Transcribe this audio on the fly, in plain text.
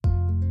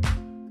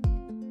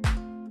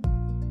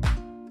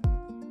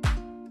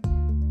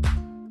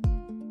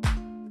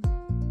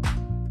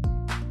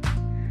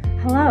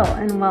Hello,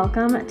 and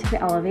welcome to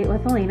the Elevate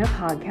with Elena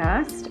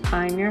podcast.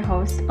 I'm your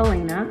host,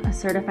 Elena, a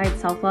certified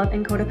self-love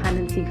and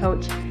codependency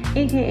coach,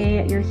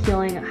 aka your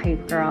healing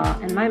hype girl.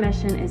 And my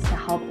mission is to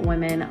help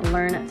women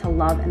learn to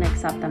love and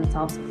accept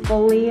themselves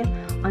fully,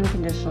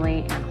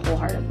 unconditionally, and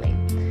wholeheartedly.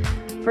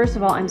 First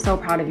of all, I'm so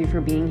proud of you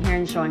for being here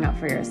and showing up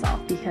for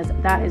yourself, because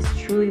that is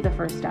truly the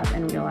first step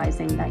in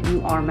realizing that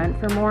you are meant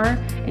for more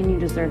and you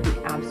deserve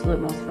the absolute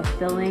most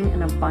fulfilling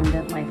and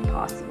abundant life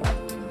possible.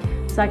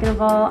 Second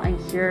of all,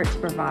 I'm here to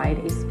provide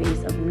a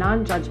space of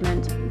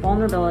non-judgment,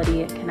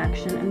 vulnerability,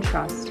 connection, and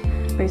trust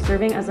by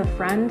serving as a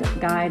friend,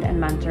 guide, and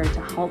mentor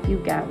to help you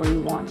get where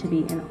you want to be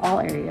in all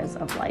areas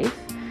of life,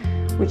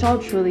 which all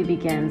truly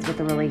begins with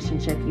the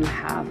relationship you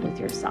have with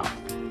yourself.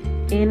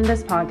 In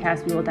this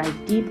podcast, we will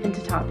dive deep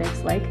into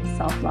topics like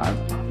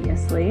self-love,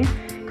 obviously,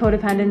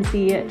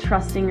 codependency,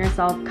 trusting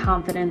yourself,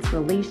 confidence,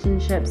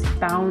 relationships,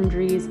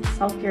 boundaries,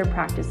 self-care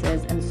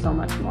practices, and so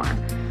much more.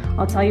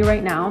 I'll tell you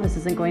right now, this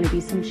isn't going to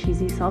be some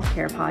cheesy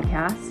self-care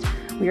podcast.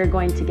 We are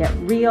going to get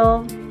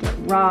real, get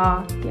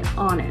raw, get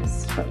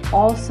honest, but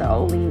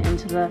also lean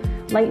into the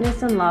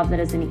lightness and love that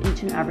is in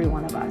each and every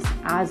one of us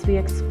as we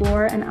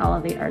explore and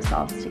elevate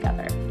ourselves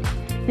together.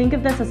 Think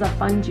of this as a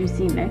fun,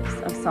 juicy mix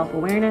of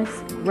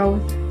self-awareness,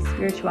 growth,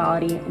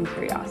 spirituality, and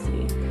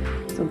curiosity.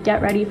 So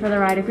get ready for the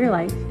ride of your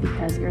life,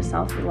 because your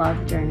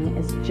self-love journey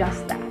is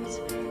just that.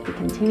 A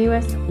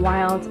continuous,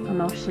 wild,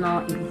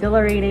 emotional,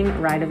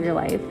 exhilarating ride of your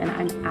life, and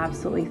I'm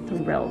absolutely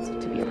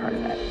thrilled to be a part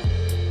of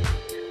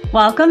it.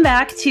 Welcome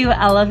back to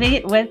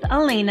Elevate with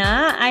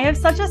Elena. I have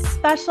such a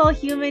special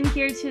human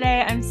here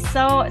today. I'm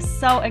so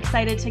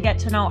excited to get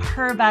to know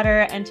her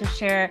better and to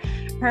share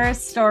her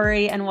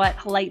story and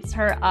what lights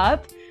her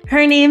up.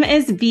 Her name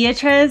is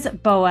Beatriz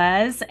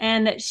Boas,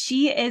 and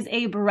she is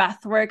a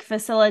breathwork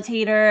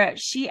facilitator.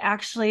 She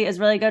actually is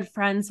really good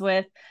friends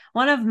with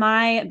one of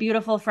my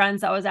beautiful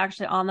friends that was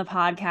actually on the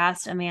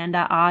podcast,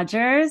 Amanda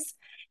Odgers.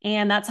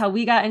 And that's how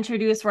we got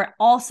introduced. We're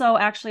also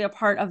actually a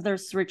part of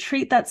this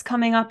retreat that's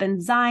coming up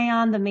in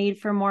Zion, the Made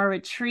for More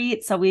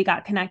retreat. So we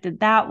got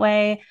connected that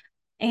way.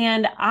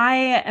 And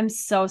I am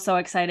so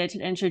excited to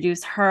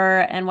introduce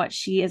her and what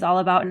she is all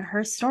about in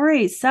her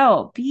story.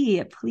 So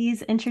Bea,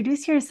 please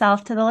introduce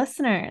yourself to the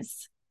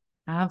listeners.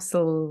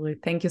 Absolutely.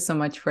 Thank you so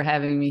much for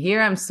having me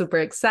here. I'm super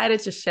excited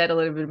to shed a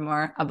little bit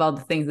more about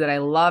the things that I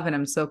love, and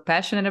I'm so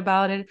passionate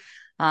about it.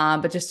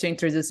 But just to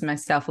introduce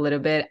myself a little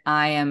bit,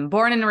 I am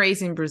born and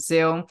raised in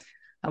Brazil.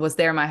 I was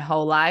there my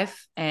whole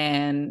life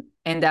and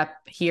end up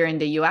here in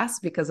the US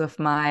because of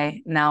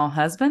my now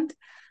husband,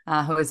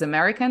 who is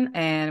American.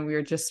 And we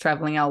were just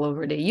traveling all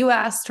over the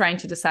US, trying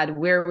to decide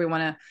where we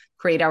want to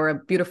create our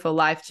beautiful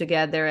life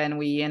together. And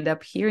we end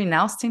up here in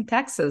Austin,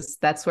 Texas.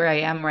 That's where I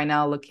am right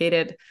now,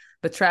 located,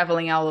 but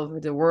traveling all over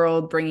the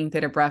world, bringing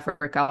theta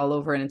breathwork all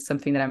over. And it's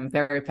something that I'm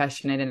very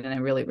passionate in and I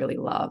really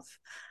love.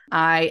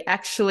 My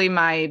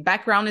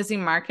background is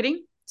in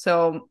marketing.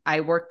 So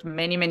I worked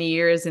many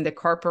years in the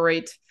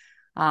corporate,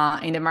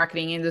 in the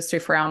marketing industry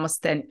for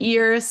almost 10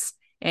 years.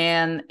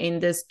 And in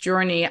this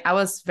journey, I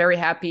was very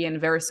happy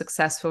and very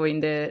successful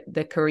in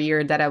the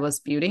career that I was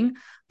building.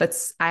 But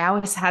I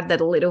always had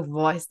that little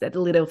voice, that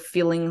little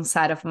feeling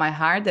inside of my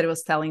heart that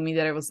was telling me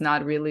that I was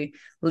not really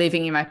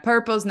living in my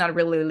purpose, not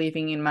really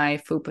living in my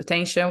full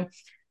potential.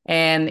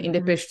 And in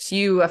the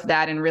pursuit of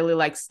that and really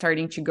like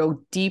starting to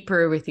go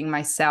deeper within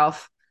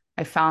myself,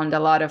 I found a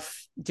lot of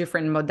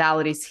different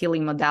modalities,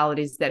 healing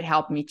modalities that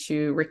helped me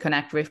to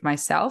reconnect with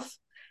myself.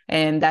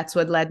 And that's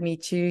what led me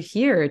to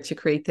here to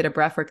create the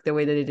breathwork the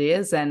way that it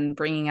is, and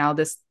bringing all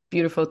these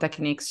beautiful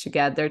techniques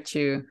together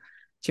to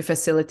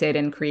facilitate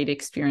and create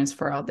experience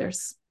for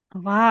others.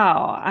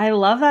 Wow. I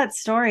love that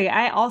story.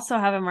 I also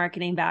have a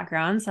marketing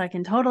background, so I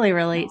can totally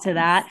relate to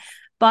that.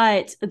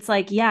 But it's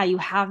like, yeah, you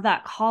have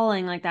that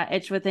calling, like that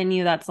itch within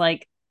you that's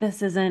like,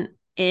 this isn't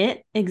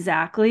it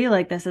exactly.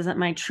 Like, this isn't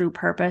my true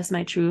purpose,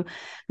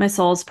 my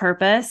soul's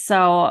purpose.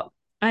 So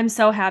I'm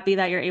so happy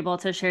that you're able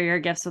to share your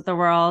gifts with the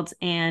world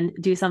and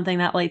do something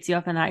that lights you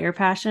up and that you're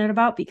passionate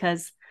about,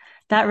 because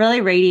that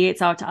really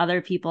radiates out to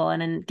other people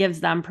and gives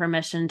them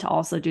permission to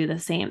also do the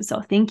same.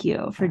 So thank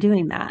you for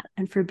doing that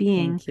and for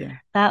being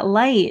that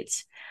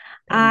light.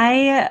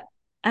 I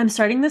am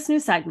starting this new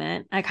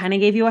segment. I kind of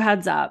gave you a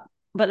heads up,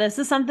 but this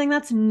is something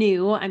that's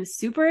new. I'm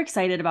super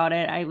excited about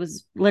it. I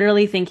was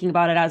literally thinking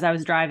about it as I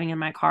was driving in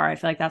my car. I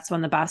feel like that's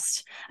when the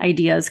best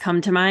ideas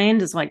come to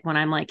mind, is like when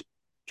I'm like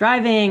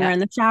driving or in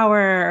the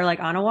shower or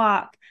like on a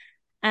walk.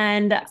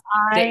 And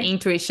the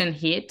intuition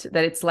hit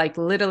that it's like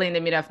literally in the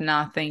middle of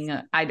nothing.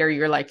 Either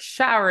you're like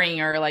showering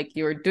or like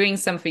you're doing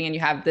something and you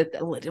have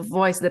that little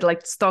voice that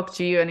like talks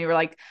to you and you're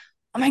like,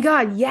 oh my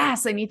God,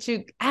 yes, I need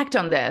to act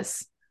on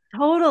this.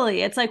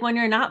 Totally. It's like when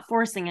you're not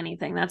forcing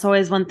anything, that's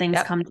always when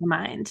things come to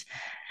mind.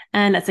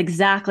 And that's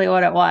exactly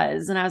what it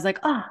was. And I was like,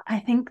 oh, I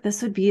think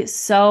this would be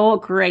so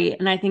great.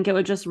 And I think it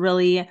would just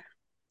really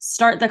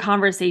start the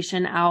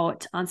conversation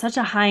out on such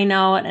a high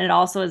note. And it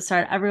also would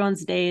start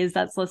everyone's days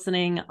that's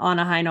listening on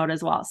a high note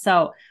as well.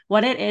 So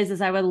what it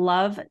is I would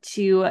love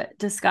to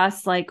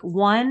discuss like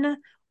one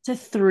to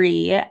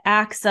 3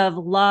 acts of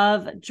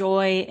love,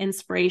 joy,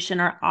 inspiration,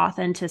 or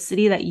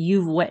authenticity that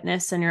you've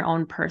witnessed in your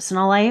own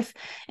personal life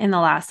in the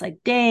last like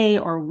day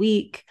or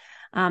week,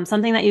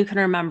 something that you can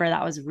remember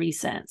that was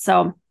recent.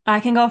 So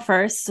I can go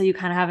first so you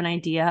kind of have an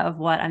idea of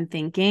what I'm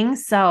thinking.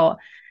 So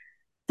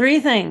 3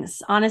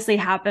 things honestly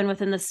happened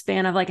within the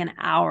span of like an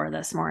hour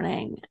this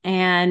morning.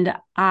 And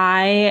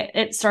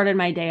it started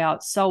my day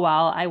out so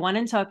well. I went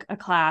and took a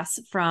class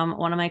from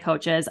one of my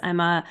coaches. I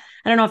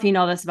don't know if you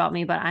know this about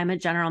me, but I'm a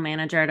general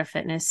manager at a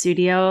fitness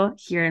studio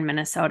here in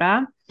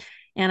Minnesota.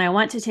 And I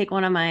went to take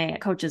one of my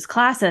coach's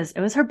classes.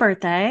 It was her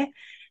birthday.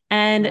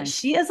 And Nice.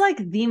 she is like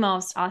the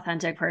most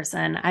authentic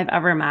person I've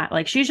ever met.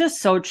 Like she's just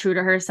so true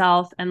to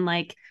herself and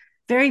like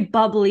very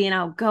bubbly and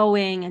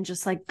outgoing and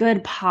just like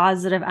good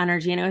positive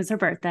energy. And it was her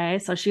birthday.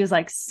 So she was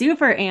like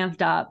super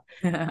amped up.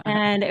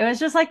 And it was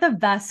just like the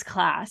best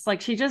class. Like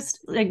she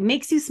just like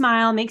makes you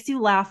smile, makes you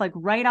laugh like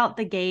right out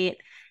the gate.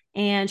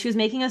 And she was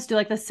making us do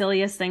like the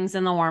silliest things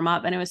in the warm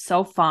up. And it was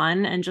so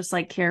fun and just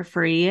like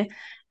carefree.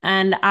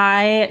 And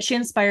she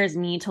inspires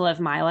me to live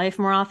my life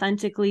more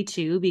authentically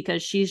too,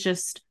 because she's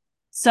just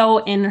so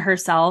in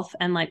herself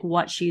and like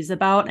what she's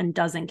about and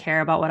doesn't care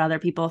about what other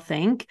people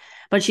think.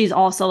 But she's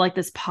also like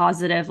this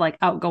positive, like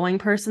outgoing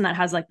person that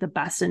has like the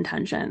best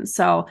intentions.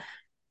 So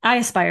I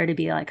aspire to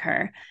be like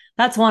her.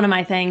 That's one of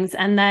my things.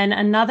 And then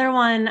another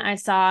one I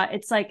saw,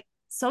 it's like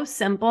so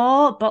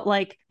simple, but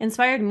like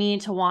inspired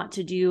me to want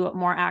to do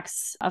more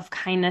acts of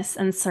kindness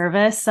and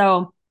service.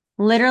 So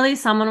literally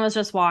someone was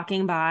just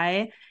walking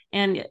by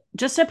and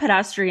just a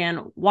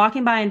pedestrian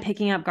walking by and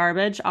picking up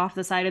garbage off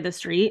the side of the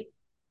street,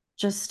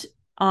 just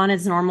on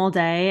his normal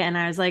day. And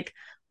I was like,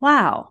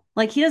 wow,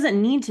 like he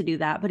doesn't need to do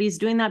that, but he's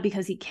doing that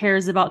because he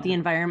cares about the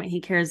environment.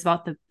 He cares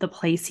about the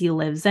place he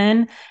lives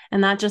in.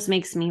 And that just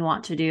makes me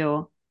want to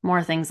do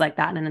more things like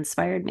that and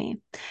inspired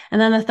me.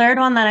 And then the third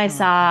one that I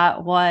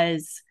saw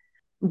was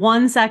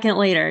 1 second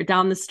later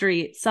down the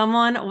street,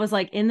 someone was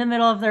like in the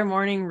middle of their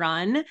morning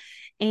run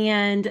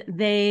and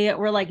they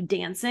were like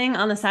dancing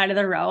on the side of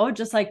the road,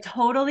 just like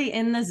totally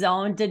in the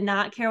zone, did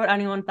not care what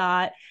anyone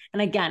thought.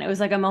 And again, it was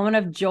like a moment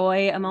of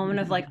joy, a moment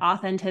of like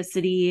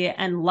authenticity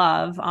and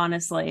love.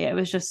 Honestly, it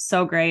was just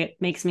so great.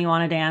 Makes me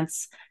want to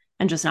dance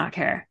and just not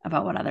care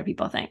about what other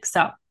people think.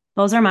 So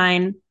those are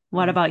mine.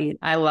 What about you?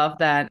 I love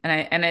that.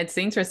 And it's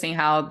interesting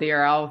how they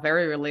are all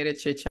very related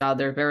to each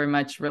other, very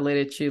much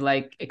related to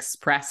like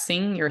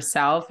expressing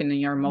yourself in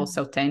your most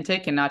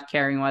authentic and not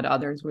caring what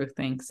others will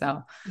think.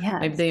 So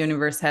maybe the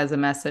universe has a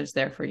message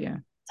there for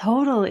you.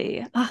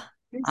 Totally. Oh,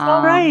 you're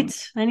so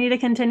right. I need to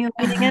continue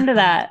leading into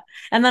that.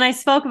 And then I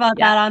spoke about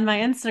that on my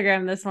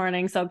Instagram this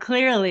morning. So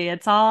clearly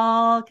it's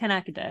all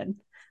connected.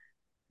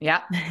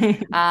 Yeah.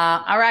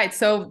 All right.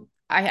 So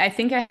I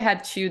think I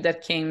had 2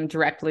 that came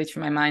directly to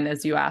my mind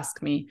as you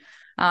asked me.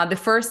 The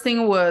first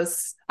thing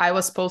was I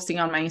was posting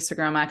on my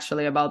Instagram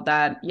actually about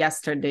that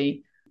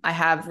yesterday. I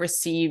have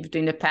received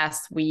in the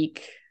past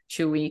week,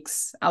 2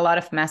 weeks, a lot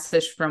of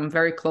message from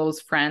very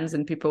close friends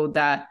and people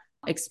that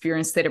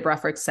experienced State of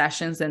Breathwork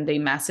sessions, and they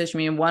messaged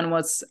me. And one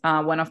was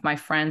one of my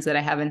friends that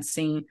I haven't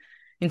seen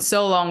in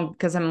so long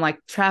because I'm like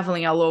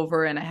traveling all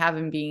over and I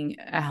haven't been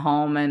at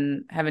home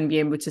and haven't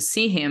been able to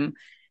see him.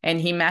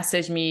 And he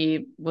messaged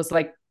me, was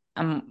like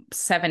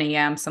 7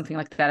 a.m., something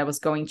like that. I was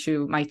going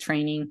to my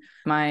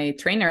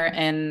trainer,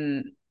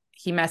 and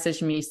he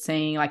messaged me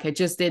saying like, I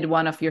just did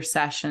one of your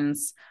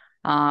sessions.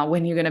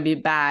 When you're going to be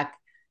back?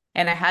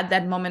 And I had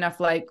that moment of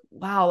like,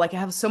 wow, like I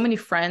have so many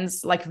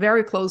friends, like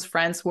very close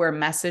friends who are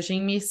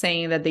messaging me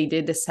saying that they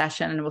did this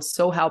session and it was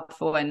so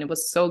helpful and it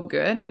was so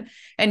good.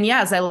 And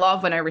yes, I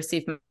love when I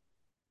receive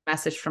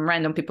message from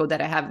random people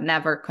that I have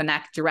never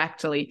connect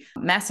directly,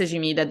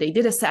 messaging me that they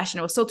did a session.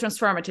 It was so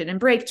transformative and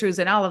breakthroughs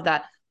and all of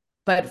that.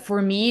 But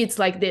for me, it's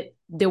like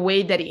the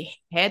way that it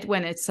hit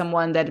when it's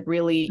someone that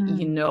really,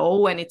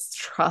 and it's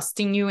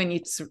trusting you and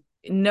it's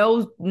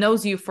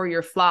knows you for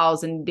your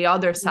flaws and the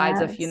other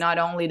sides of you, not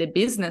only the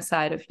business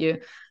side of you.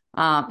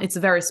 It's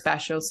very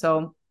special.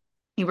 So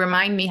it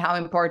reminded me how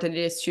important it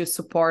is to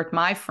support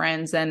my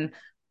friends and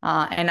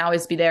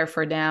always be there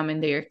for them in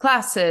their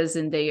classes,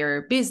 in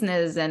their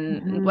business,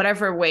 and in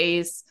whatever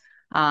ways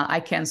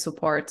I can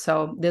support.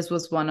 So this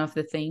was one of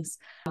the things.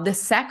 The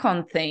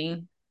second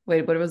thing,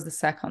 wait, what was the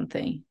second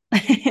thing?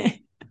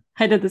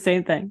 I did the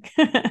same thing.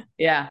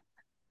 Yeah.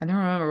 I don't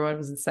remember what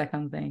was the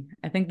second thing.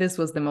 I think this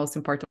was the most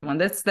important one.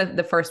 That's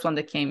the first one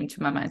that came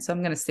into my mind. So I'm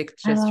going to stick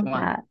just to one.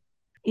 That.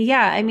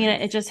 Yeah. I mean,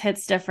 it just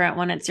hits different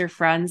when it's your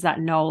friends that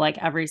know like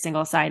every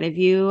single side of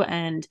you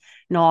and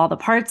know all the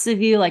parts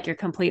of you, like your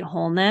complete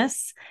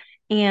wholeness,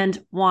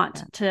 and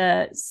want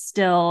to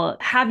still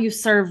have you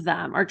serve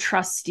them or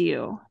trust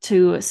you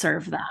to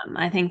serve them.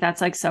 I think that's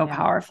like so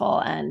powerful,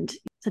 and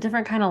it's a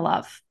different kind of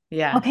love.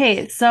 Yeah.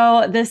 Okay.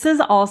 So this is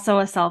also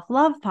a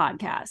self-love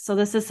podcast. So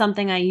this is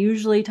something I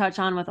usually touch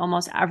on with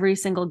almost every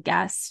single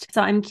guest.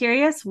 So I'm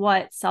curious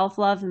what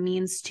self-love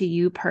means to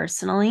you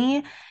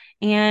personally,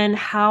 and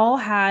how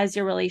has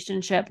your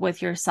relationship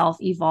with yourself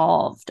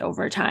evolved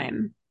over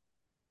time?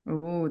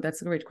 Oh,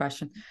 that's a great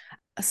question.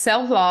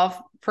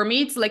 self-love for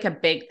me, it's like a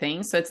big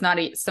thing. So it's not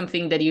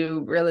something that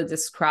you really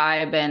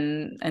describe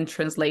and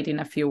translate in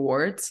a few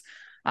words.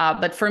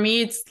 But for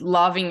me, it's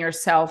loving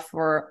yourself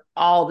for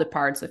all the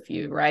parts of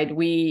you, right?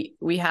 We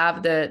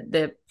have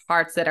the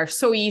parts that are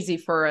so easy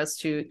for us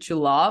to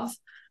love,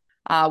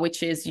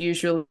 which is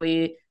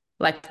usually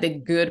like the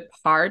good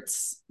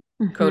parts,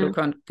 quote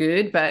unquote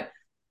good, but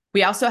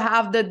we also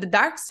have the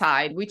dark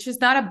side, which is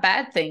not a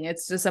bad thing.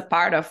 It's just a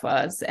part of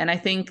us. And I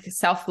think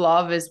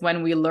self-love is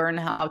when we learn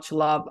how to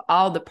love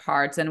all the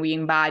parts and we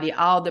embody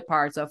all the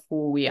parts of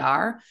who we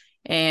are.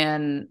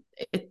 And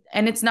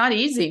it's not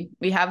easy.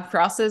 We have a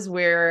process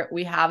where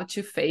we have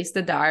to face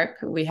the dark.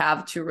 We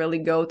have to really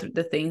go through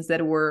the things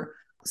that were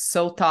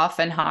so tough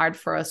and hard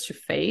for us to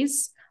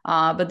face.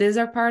 But these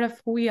are part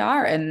of who we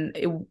are.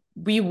 And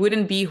we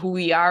wouldn't be who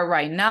we are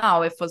right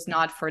now if it was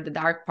not for the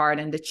dark part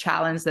and the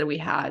challenge that we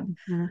had.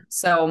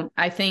 So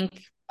I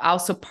think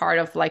also part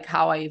of like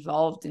how I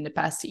evolved in the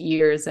past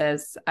years,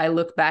 as I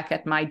look back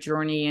at my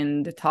journey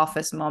in the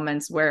toughest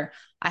moments where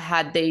I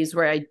had days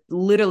where I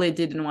literally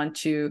didn't want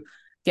to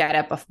get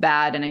up of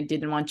bed and I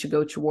didn't want to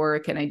go to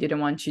work and I didn't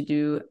want to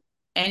do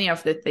any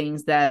of the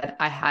things that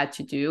I had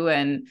to do.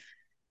 And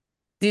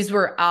these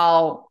were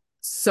all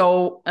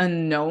so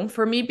unknown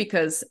for me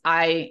because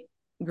I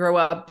grew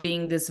up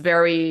being this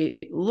very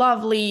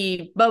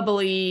lovely,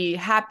 bubbly,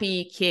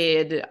 happy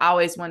kid. I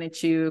always wanted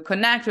to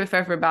connect with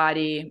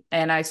everybody.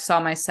 And I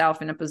saw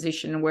myself in a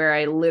position where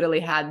I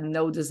literally had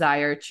no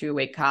desire to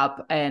wake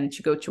up and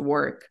to go to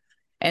work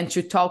and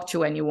to talk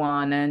to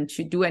anyone and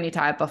to do any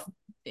type of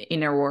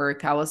inner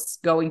work. I was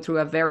going through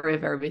a very,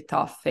 very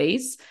tough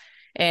phase.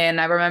 And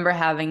I remember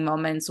having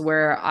moments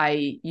where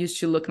I used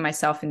to look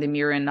myself in the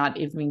mirror and not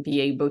even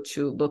be able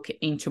to look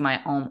into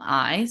my own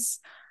eyes.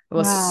 It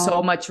was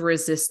so much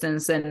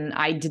resistance and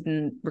I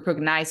didn't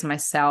recognize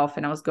myself.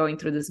 And I was going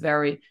through this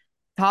very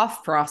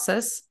tough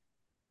process.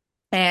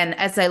 And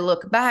as I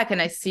look back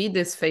and I see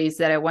this phase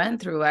that I went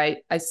through,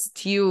 I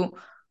still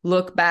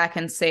look back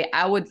and say,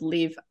 I would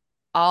live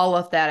all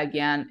of that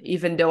again,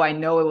 even though I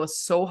know it was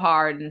so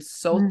hard and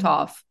so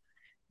tough.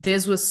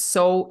 This was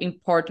so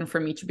important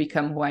for me to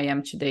become who I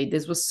am today.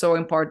 This was so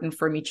important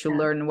for me to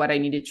learn what I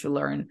needed to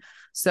learn.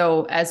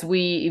 So as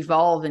we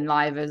evolve in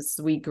life, as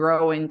we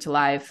grow into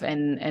life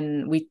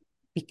and we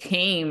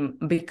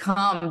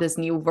become these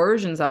new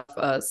versions of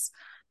us,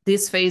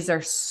 these phases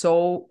are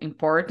so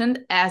important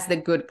as the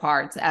good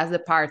parts, as the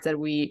parts that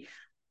we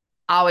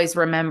always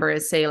remember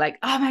and say like,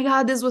 oh my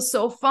God, this was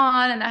so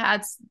fun. And I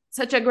had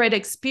such a great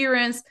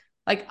experience.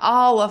 Like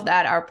all of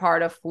that are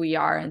part of who we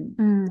are.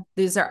 And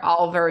these are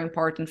all very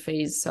important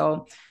phases.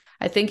 So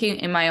I think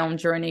in my own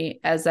journey,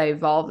 as I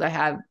evolved, I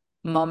have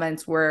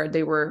moments where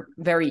they were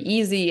very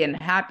easy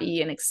and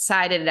happy and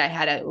excited. I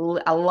had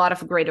a lot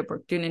of great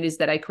opportunities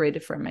that I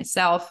created for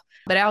myself.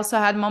 But I also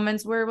had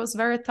moments where it was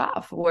very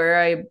tough,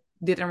 where I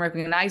didn't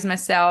recognize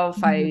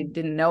myself. I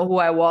didn't know who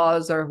I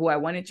was or who I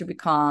wanted to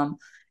become.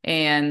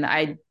 And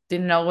I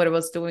didn't know what I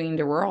was doing in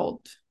the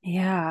world.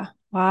 Yeah.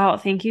 Wow.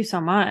 Thank you so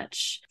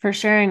much for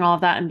sharing all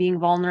of that and being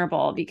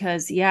vulnerable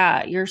because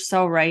you're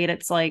so right.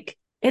 It's like,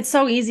 it's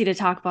so easy to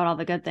talk about all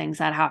the good things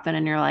that happen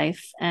in your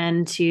life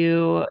and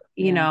to,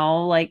 you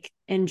know, like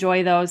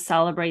enjoy those,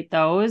 celebrate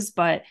those.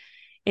 But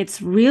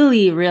it's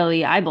really,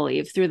 really, I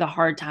believe, through the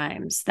hard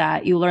times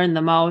that you learn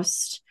the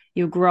most,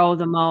 you grow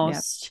the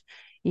most,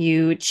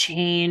 you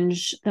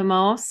change the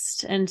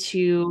most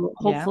into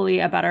hopefully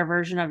a better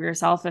version of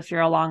yourself if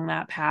you're along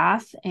that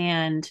path.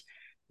 And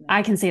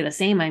I can say the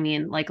same. I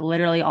mean, like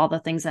literally all the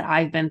things that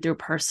I've been through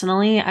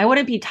personally, I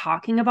wouldn't be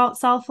talking about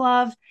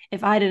self-love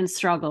if I didn't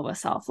struggle with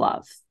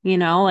self-love. You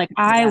know, like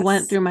I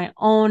went through my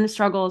own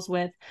struggles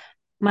with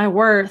my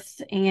worth.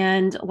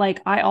 And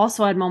like, I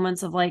also had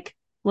moments of like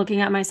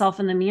looking at myself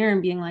in the mirror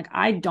and being like,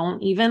 I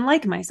don't even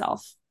like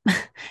myself,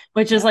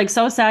 which is like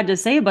so sad to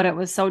say, but it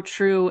was so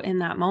true in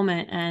that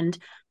moment. And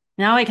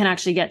now I can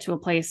actually get to a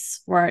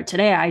place where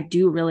today I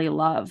do really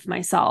love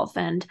myself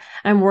and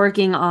I'm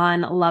working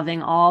on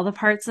loving all the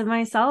parts of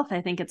myself.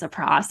 I think it's a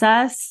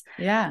process.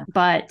 Yeah.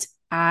 But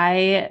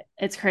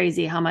it's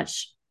crazy how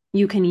much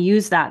you can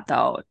use that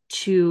though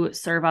to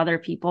serve other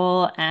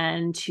people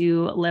and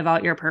to live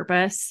out your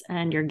purpose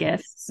and your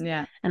gifts.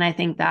 Yeah. And I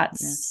think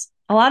that's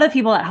a lot of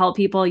people that help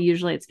people.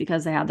 Usually it's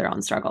because they have their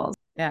own struggles.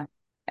 Yeah.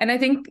 And I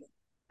think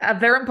a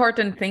very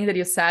important thing that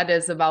you said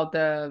is about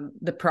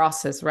the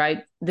process,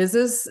 right? This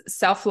is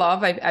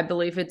self-love. I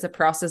believe it's a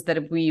process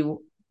that we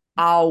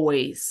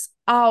always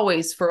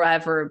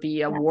forever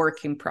be a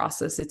working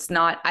process. It's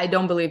not, I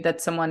don't believe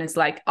that someone is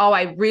like, oh,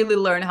 I really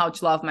learned how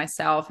to love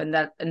myself and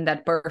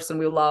that person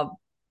will love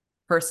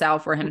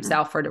herself or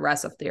himself for the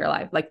rest of their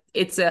life. Like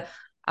it's a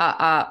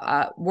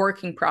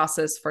working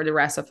process for the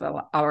rest of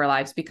our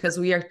lives because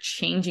we are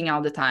changing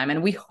all the time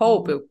and we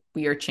hope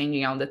we are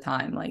changing all the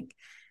time. Like,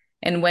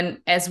 and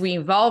as we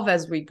evolve,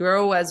 as we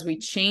grow, as we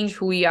change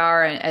who we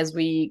are, and as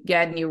we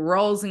get new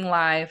roles in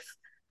life,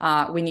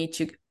 we need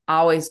to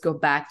always go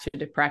back to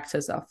the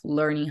practice of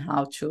learning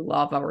how to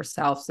love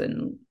ourselves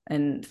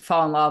and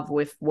fall in love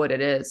with what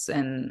it is.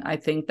 And I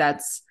think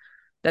that's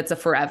that's a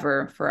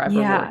forever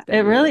Yeah, work that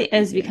it we're really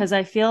is, doing. because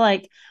I feel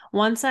like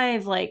once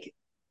I've like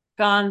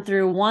gone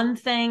through one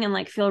thing and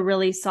like feel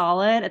really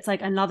solid, it's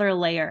like another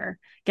layer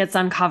gets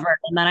uncovered,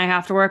 and then I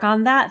have to work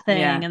on that thing,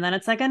 Yeah. and then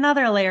it's like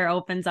another layer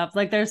opens up.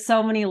 Like there's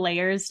so many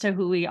layers to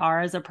who we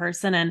are as a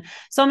person, and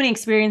so many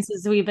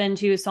experiences we've been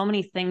to, so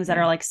many things that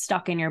Yeah. are like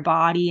stuck in your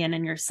body and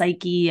in your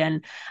psyche.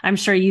 And I'm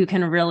sure you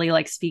can really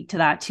like speak to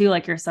that too,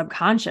 like your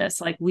subconscious.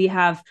 Like we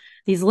have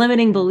these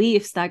limiting Yeah.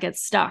 beliefs that get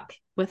stuck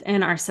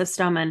within our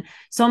system, and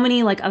so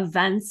many like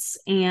events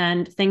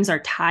and things are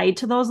tied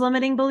to those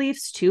limiting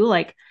beliefs too.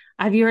 Like,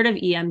 have you heard of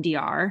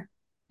EMDR?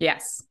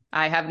 Yes.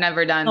 I have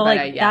never done, So but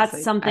like yes,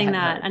 that's I something have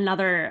that heard.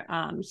 another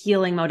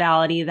healing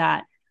modality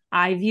that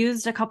I've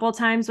used a couple of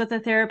times with a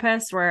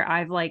therapist, where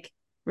I've like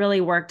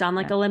really worked on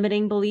like Yeah. a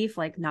limiting belief,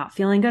 like not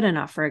feeling good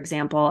enough, for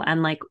example.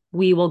 And like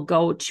we will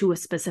go to a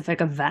specific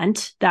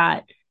event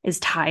that is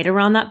tied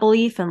around that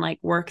belief and like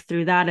work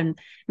through that and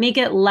make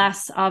it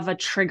less of a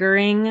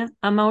triggering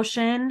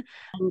emotion,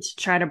 and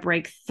try to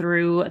break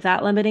through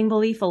that limiting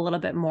belief a little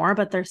bit more.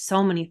 But there's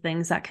so many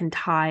things that can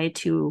tie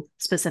to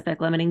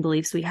specific limiting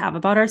beliefs we have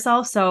about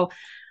ourselves. So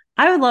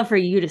I would love for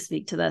you to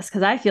speak to this,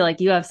 because I feel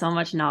like you have so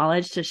much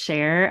knowledge to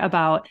share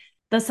about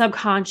the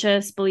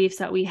subconscious beliefs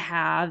that we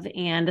have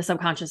and the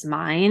subconscious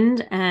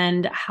mind,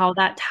 and how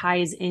that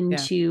ties Yeah.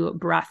 into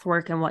breath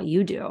work and what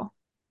you do.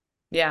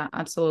 Yeah,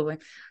 absolutely.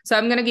 So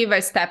I'm going to give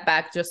a step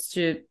back just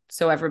to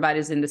so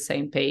everybody's in the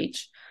same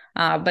page.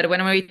 But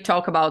when we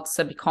talk about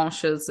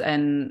subconscious,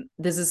 and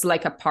this is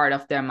like a part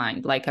of their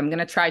mind, like I'm going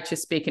to try to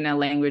speak in a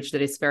language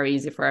that is very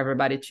easy for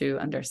everybody to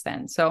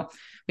understand. So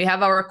we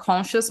have our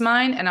conscious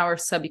mind and our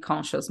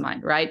subconscious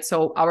mind, right?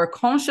 So our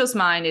conscious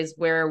mind is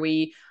where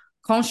we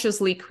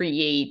consciously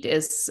create,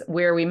 is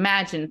where we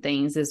imagine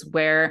things, is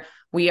where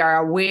we are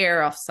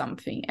aware of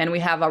something. And we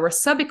have our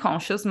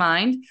subconscious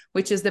mind,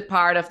 which is the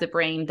part of the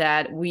brain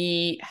that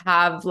we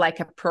have like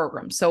a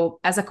program.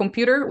 So as a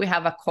computer, we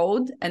have a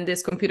code, and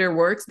this computer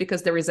works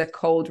because there is a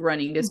code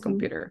running this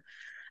computer.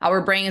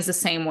 Our brain is the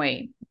same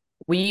way.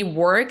 We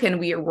work, and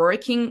we are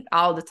working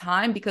all the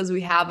time because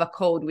we have a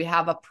code, we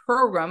have a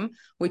program,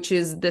 which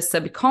is the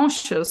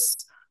subconscious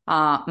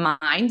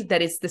mind,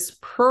 that is this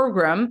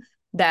program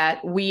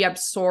that we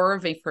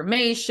absorb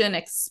information,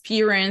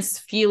 experience,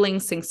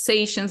 feelings,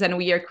 sensations, and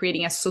we are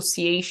creating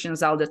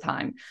associations all the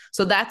time.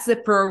 So that's the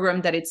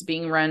program that it's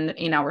being run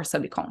in our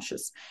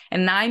subconscious.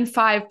 And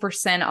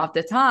 95% of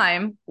the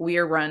time, we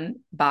are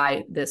run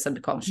by the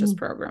subconscious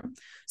program.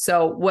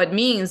 So what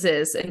means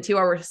is until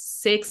our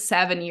 6,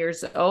 7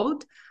 years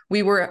old,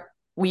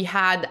 we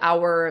had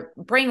our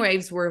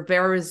brainwaves were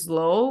very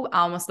slow,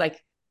 almost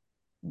like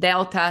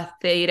delta,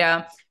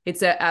 theta.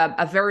 It's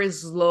a very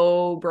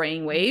slow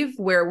brain wave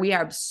where we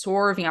are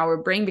absorbing, our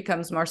brain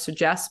becomes more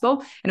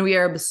suggestible, and we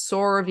are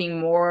absorbing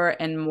more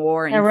and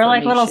more Yeah, we're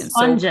like little information. So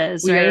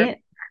sponges, we are, right?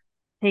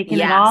 Taking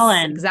it all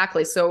yes, in.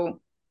 exactly.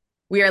 So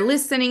we are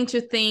listening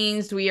to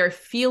things, we are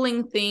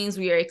feeling things,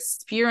 we are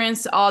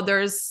experience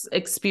others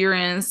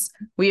experience,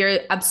 we are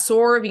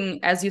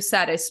absorbing, as you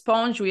said, a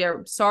sponge, we are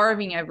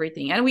absorbing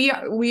everything. And we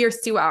are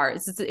still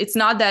ours. It's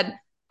not that,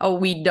 oh,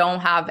 we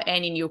don't have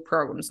any new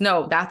programs.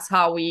 No, that's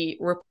how we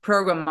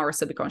reprogram our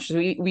subconscious.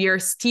 We are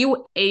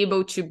still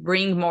able to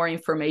bring more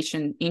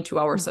information into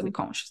our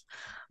subconscious.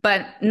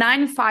 But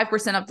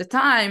 95% of the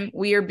time,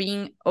 we are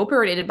being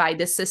operated by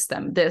this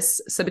system,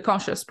 this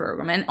subconscious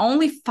program. And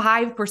only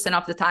 5%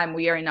 of the time,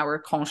 we are in our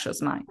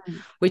conscious mind,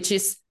 which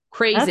is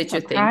crazy That's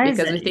to think, because we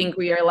surprising. think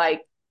we are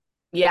like,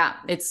 yeah,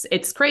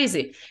 it's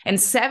crazy. And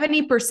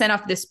 70%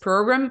 of this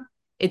program,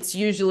 it's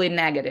usually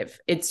negative.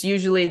 It's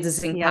usually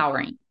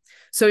disempowering. Yep.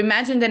 So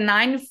imagine that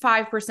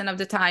 95% of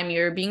the time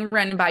you're being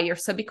run by your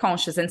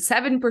subconscious, and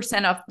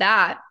 7% of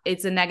that,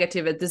 it's a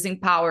negative, a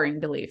disempowering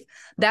belief.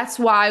 That's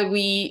why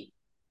we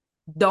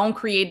don't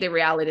create the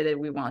reality that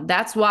we want.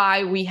 That's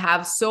why we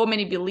have so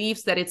many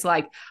beliefs that it's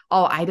like,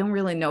 oh, I don't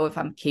really know if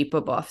I'm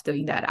capable of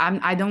doing that.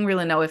 I don't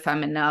really know if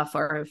I'm enough,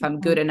 or if I'm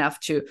good enough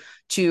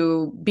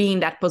to be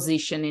in that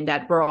position, in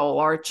that role,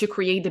 or to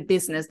create the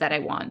business that I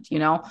want,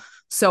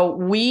 So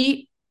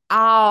we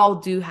all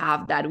do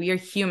have that. We are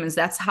humans.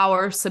 That's how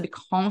our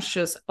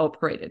subconscious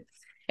operated.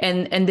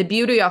 And the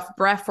beauty of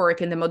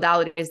breathwork and the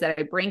modalities that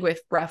I bring with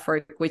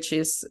breathwork, which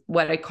is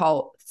what I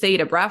call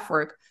theta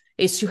breathwork,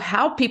 is to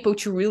help people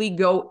to really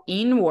go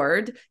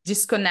inward,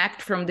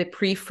 disconnect from the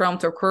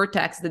prefrontal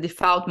cortex, the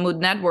default mood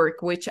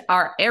network, which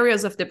are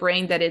areas of the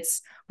brain that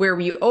it's where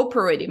we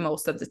operate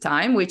most of the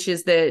time, which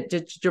is the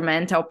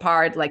judgmental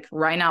part. Like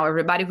right now,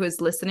 everybody who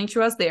is listening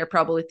to us, they are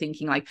probably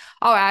thinking like,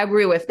 oh, I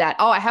agree with that.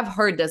 Oh, I have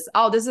heard this.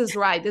 Oh, this is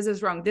right. This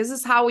is wrong. This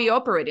is how we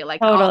operate it,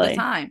 like all the Totally.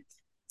 time.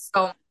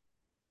 So,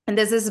 and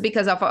this is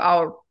because of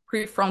our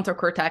prefrontal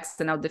cortex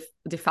and our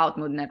default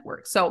mood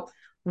network. So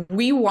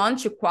we want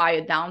to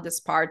quiet down these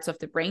parts of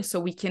the brain so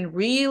we can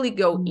really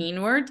go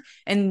inward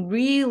and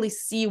really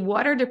see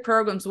what are the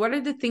programs, what are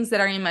the things that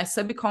are in my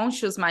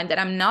subconscious mind that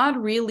I'm not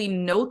really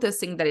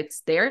noticing that it's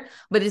there,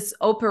 but it's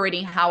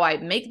operating how I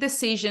make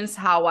decisions,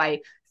 how I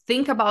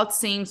think about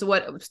things,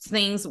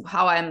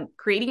 how I'm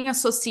creating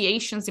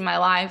associations in my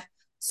life.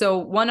 So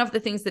one of the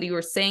things that you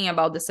were saying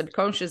about the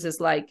subconscious is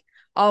like,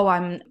 oh,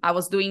 I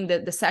was doing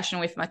the session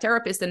with my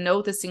therapist and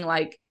noticing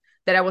like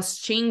that I was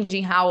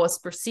changing how I was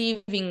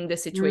perceiving the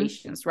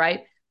situations,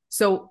 right?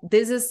 So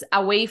this is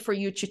a way for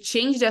you to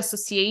change the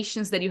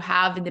associations that you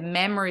have in the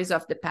memories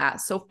of the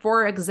past. So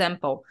for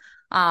example,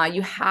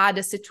 you had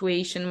a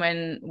situation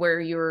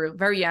where you're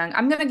very young.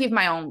 I'm going to give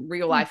my own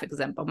real life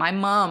example. My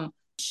mom,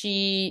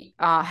 she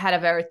had a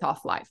very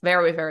tough life,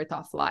 very, very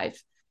tough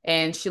life.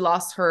 And she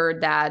lost her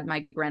dad,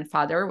 my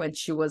grandfather, when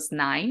she was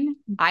 9.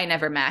 I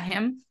never met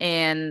him.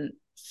 And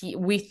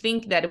we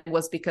think that it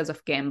was because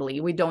of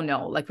gambling. We don't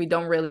know. Like, we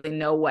don't really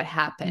know what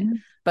happened.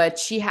 But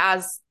she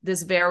has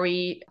this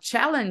very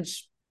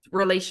challenged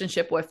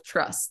relationship with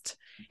trust.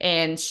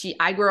 And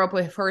I grew up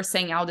with her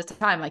saying all the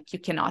time, like, you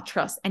cannot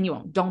trust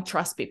anyone. Don't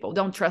trust people.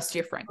 Don't trust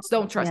your friends.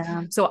 Don't trust.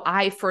 Yeah. So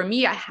I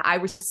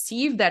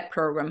received that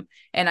program,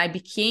 and I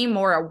became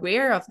more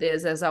aware of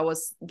this as I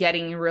was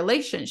getting in a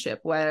relationship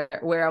where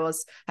I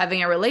was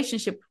having a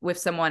relationship with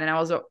someone. And I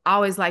was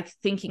always like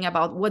thinking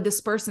about what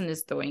this person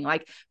is doing,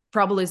 like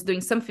probably is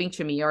doing something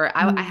to me, or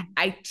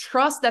I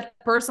trust that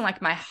person.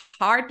 Like my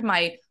heart,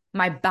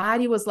 my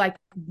body was like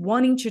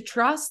wanting to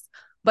trust.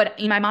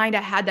 But in my mind,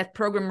 I had that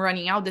program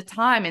running all the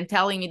time and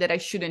telling me that I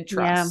shouldn't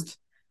trust,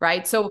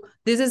 right? So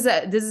this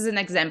is an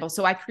example.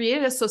 So I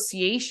created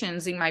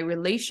associations in my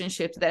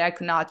relationships that I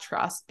could not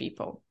trust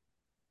people.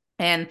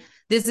 And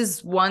this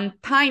is one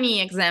tiny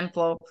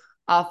example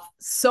of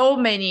so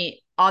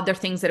many other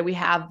things that we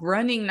have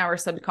running in our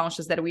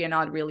subconscious that we are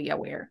not really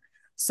aware.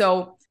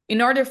 So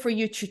in order for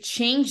you to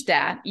change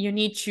that, you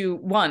need to,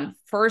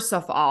 first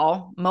of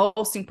all,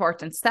 most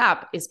important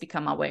step is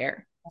become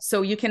aware.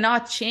 So you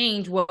cannot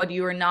change what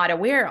you are not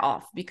aware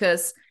of,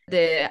 because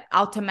the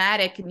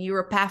automatic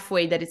neural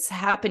pathway that is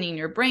happening in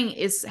your brain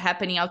is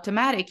happening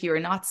automatic. You're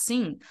not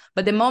seeing.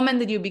 But the moment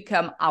that you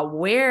become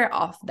aware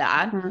of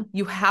that,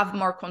 you have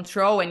more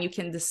control and you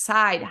can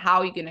decide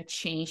how you're going to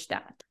change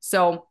that.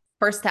 So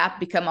first step,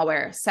 become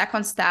aware.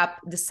 Second step,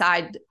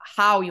 decide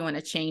how you want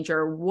to change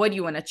or what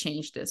you want to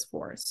change this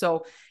for.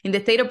 So in the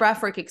Theta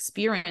Breathwork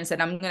experience,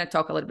 and I'm going to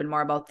talk a little bit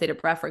more about Theta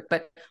Breathwork,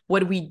 but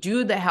what we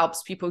do that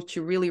helps people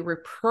to really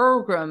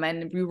reprogram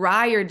and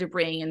rewire the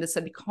brain and the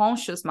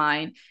subconscious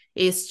mind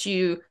is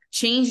to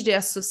change the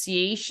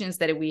associations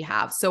that we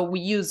have. So we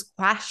use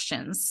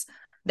questions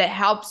that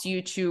helps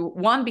you to,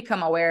 1,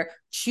 become aware,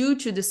 2,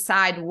 to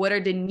decide what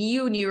are the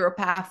new neural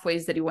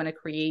pathways that you want to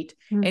create,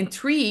 and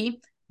 3,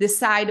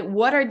 decide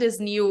what are these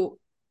new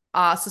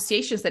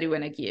associations that you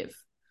want to give.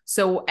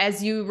 So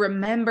as you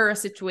remember a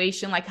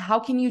situation, like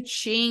how can you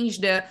change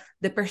the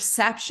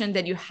perception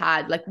that you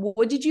had? Like,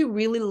 what did you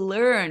really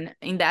learn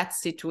in that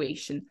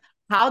situation?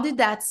 How did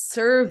that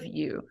serve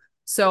you?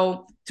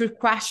 So through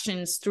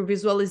questions, through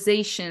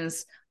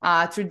visualizations,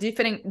 through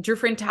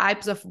different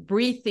types of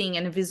breathing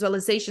and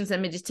visualizations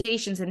and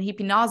meditations and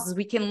hypnosis,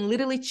 we can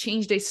literally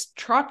change the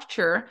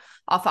structure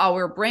of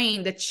our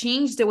brain that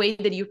change the way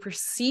that you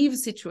perceive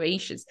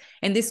situations.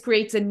 And this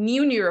creates a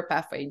new neural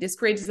pathway. This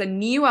creates a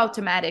new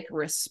automatic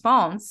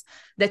response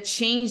that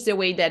changes the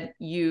way that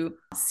you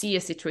see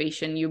a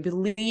situation, you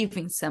believe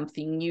in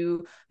something,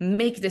 you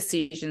make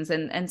decisions,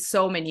 and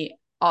so many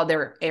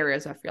other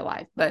areas of your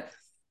life. But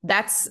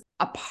that's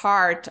a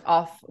part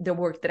of the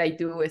work that I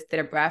do with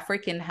Theta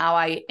Breathwork. And how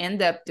I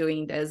end up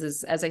doing this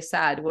is, as I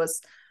said,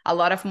 was a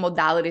lot of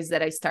modalities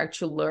that I start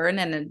to learn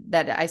and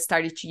that I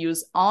started to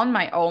use on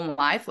my own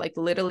life. Like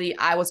literally,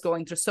 I was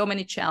going through so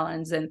many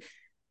challenges and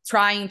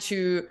trying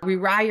to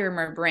rewire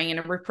my brain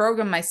and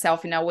reprogram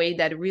myself in a way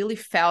that really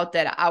felt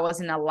that I was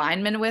in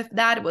alignment with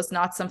that. It was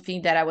not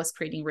something that I was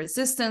creating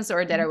resistance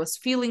or that I was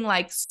feeling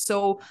like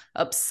so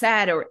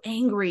upset or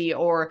angry,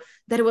 or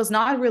that it was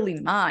not really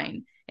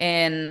mine.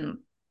 And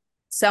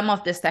some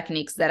of these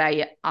techniques that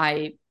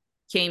I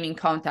came in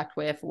contact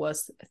with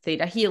was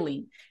theta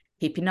healing,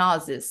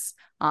 hypnosis,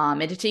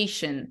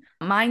 meditation,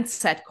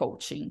 mindset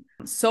coaching.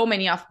 So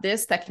many of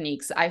these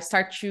techniques, I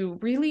start to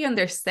really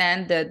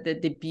understand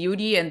the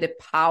beauty and the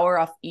power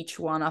of each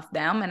one of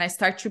them, and I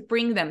start to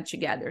bring them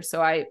together.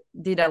 So I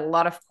did a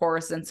lot of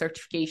courses and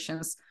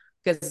certifications,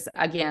 because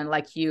again,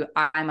 like you,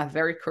 I'm a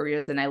very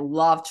curious and I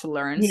love to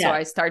learn. So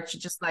I start to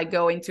just like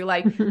go into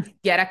like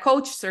get a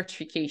coach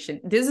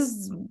certification. This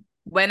is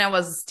when I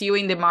was still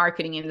in the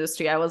marketing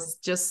industry. I was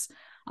just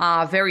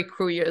very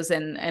curious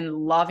and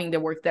loving the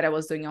work that I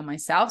was doing on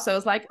myself. So I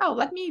was like, oh,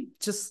 let me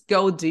just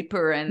go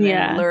deeper and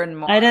learn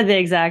more. I did the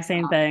exact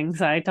same thing.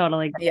 So I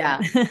totally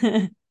get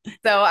it.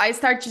 So I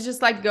start to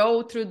just like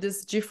go through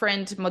these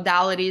different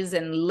modalities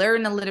and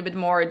learn a little bit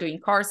more, doing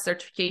course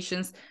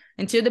certifications,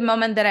 until the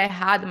moment that I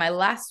had my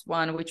last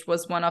one, which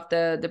was one of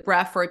the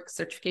breathwork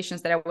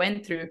certifications that I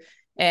went through.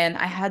 And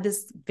I had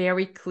this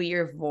very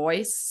clear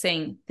voice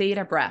saying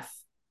Theta Breath.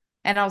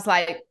 And I was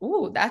like,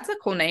 ooh, that's a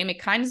cool name.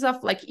 It kind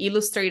of like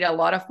illustrated a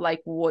lot of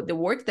like what the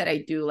work that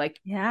I do,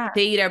 like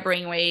theta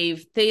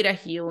brainwave, theta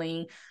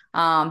healing,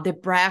 the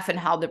breath and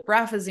how the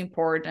breath is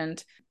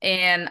important.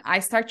 And I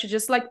start to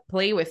just like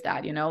play with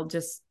that,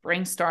 just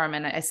brainstorm.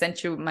 And I sent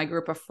to my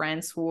group of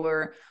friends who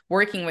were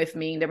working with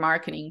me in the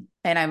marketing.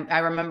 And I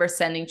remember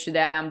sending to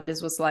them,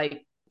 this was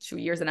like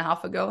 2.5 years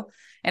ago.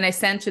 And I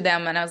sent to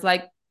them and I was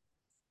like,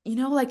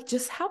 like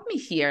just help me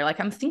here. Like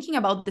I'm thinking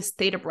about this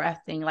theta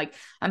breath thing. Like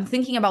I'm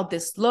thinking about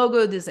this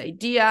logo, this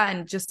idea,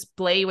 and just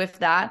play with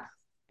that.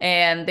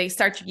 And they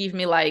start to give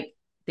me like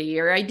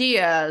their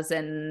ideas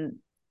and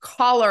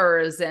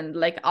colors and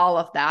like all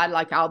of that,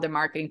 like all the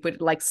marketing,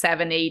 put like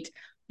 7, 8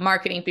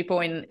 marketing people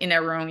in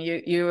a room.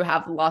 You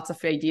have lots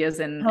of ideas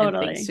and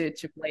things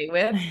to play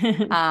with.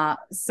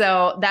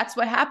 So that's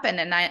what happened.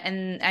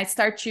 And I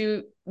start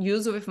to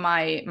use with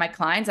my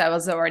clients. I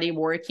was already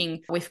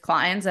working with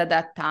clients at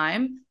that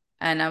time.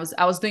 And I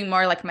was doing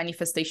more like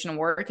manifestation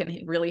work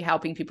and really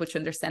helping people to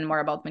understand more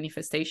about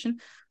manifestation.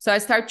 So I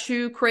start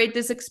to create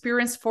this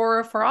experience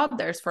for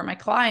others, for my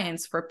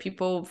clients, for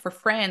people, for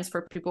friends,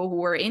 for people who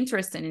were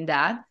interested in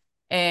that.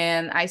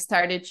 And I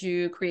started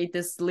to create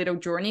this little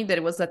journey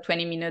that was a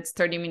 20 minutes,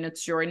 30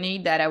 minutes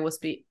journey that I was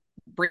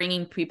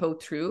bringing people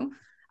through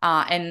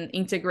and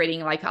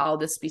integrating like all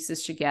these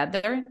pieces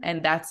together.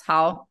 And that's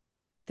how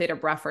Theta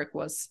Breathwork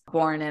was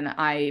born. And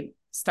I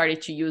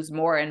started to use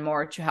more and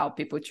more to help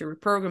people to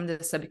reprogram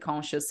the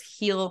subconscious,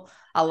 heal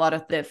a lot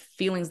of the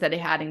feelings that they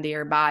had in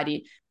their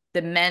body,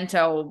 the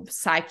mental,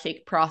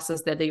 psychic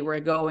process that they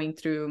were going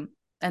through.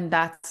 And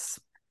that's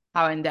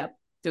how I ended up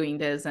doing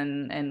this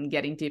and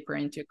getting deeper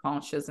into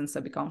conscious and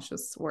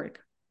subconscious work.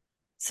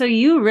 So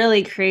you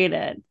really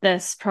created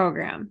this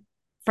program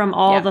from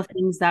all the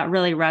things that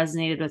really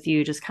resonated with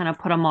you, just kind of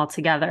put them all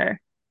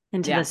together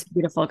into this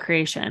beautiful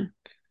creation.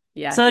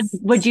 Yes. So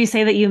would you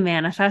say that you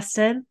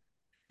manifested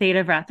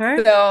Theta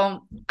Breathwork?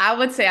 So I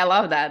would say I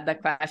love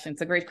that question.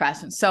 It's a great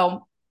question.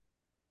 So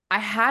I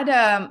had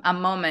a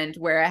moment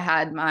where I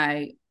had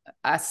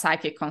a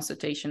psychic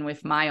consultation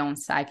with my own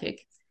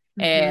psychic.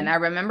 And I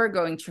remember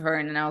going to her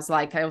and I was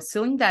like, I was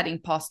feeling that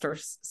imposter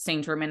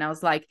syndrome. And I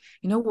was like,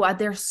 you know what?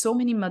 There are so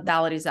many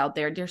modalities out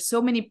there. There's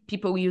so many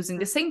people using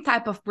the same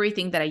type of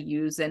breathing that I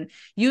use and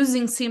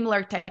using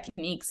similar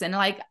techniques. And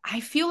like, I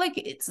feel like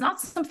it's not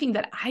something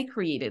that I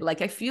created.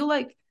 Like, I feel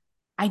like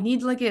I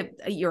need like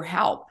your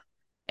help.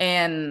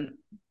 And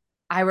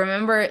I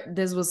remember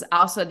this was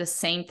also at the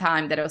same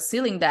time that I was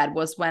feeling that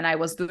was when I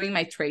was doing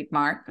my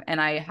trademark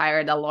and I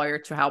hired a lawyer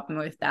to help me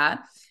with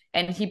that.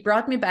 And he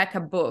brought me back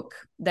a book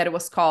that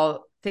was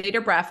called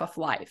Theta Breath of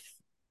Life.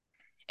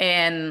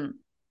 And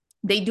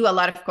they do a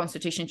lot of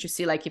consultation to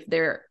see like if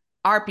there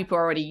are people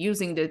already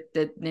using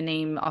the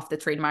name of the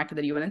trademark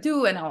that you want to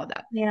do and all of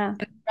that. Yeah.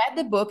 And I read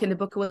the book and the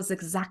book was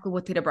exactly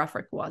what Theta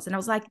Breathwork was. And I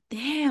was like,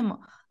 damn,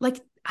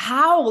 like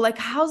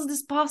how's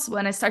this possible?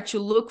 And I start to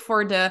look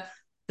for the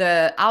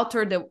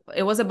author.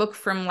 It was a book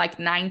from like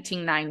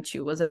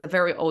 1992. It was a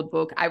very old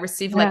book. I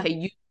received like a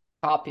used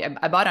copy.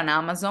 I bought on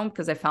Amazon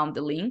because I found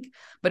the link,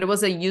 but it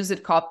was a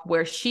used copy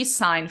where she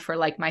signed for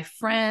like my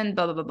friend,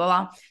 blah, blah, blah,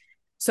 blah.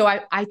 So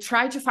I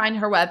tried to find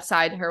her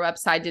website. Her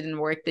website didn't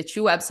work. The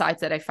 2 websites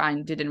that I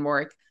find didn't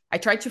work. I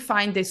tried to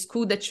find the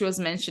school that she was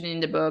mentioning in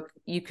the book.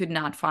 You could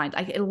not find.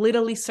 I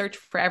literally searched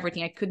for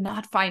everything. I could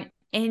not find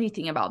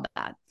anything about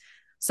that.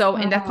 So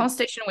in that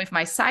consultation with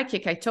my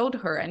psychic, I told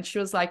her, and she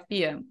was like,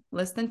 Bia,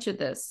 listen to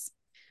this.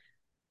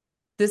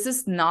 This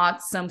is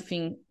not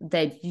something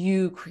that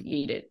you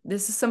created.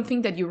 This is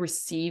something that you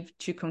received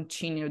to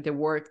continue the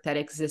work that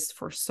exists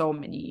for so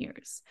many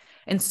years.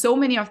 And so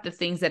many of the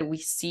things that we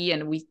see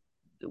and we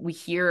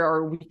hear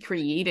or we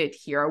created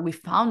here or we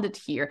found it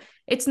here,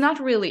 it's not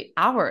really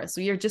ours.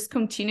 We are just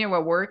continuing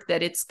a work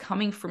that it's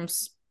coming from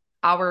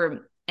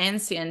our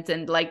ancient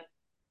and like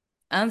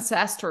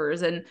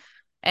ancestors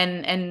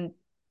and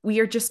we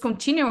are just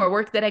continuing a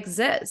work that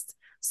exists.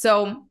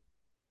 So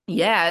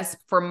yes,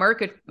 for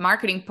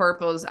marketing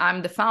purpose,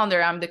 I'm the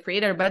founder, I'm the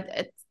creator, but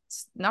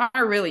it's not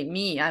really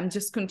me. I'm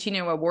just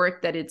continuing a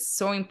work that it's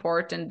so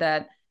important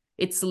that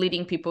it's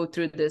leading people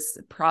through this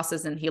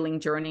process and healing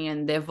journey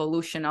and the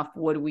evolution of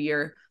what we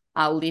are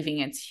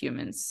living as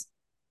humans.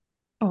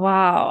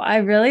 Wow. I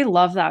really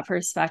love that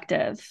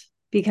perspective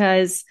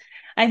because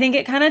I think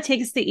it kind of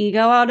takes the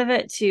ego out of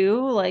it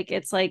too. Like,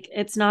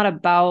 it's not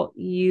about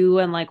you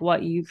and like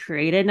what you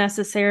created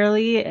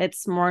necessarily.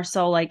 It's more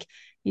so like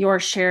you're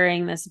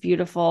sharing this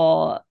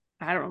beautiful,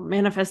 I don't know,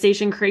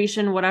 manifestation,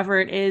 creation, whatever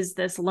it is,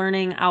 this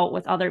learning out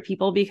with other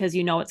people because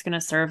you know it's going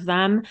to serve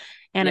them.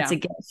 And it's a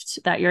gift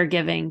that you're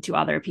giving to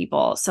other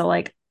people. So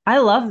like, I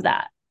love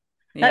that.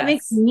 That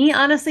makes me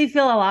honestly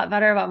feel a lot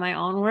better about my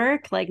own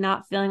work. Like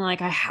not feeling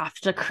like I have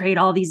to create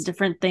all these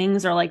different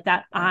things or like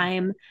that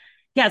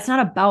it's not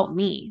about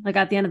me. Like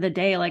at the end of the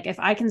day, like if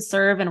I can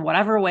serve in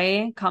whatever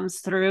way comes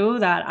through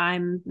that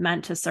I'm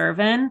meant to serve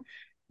in,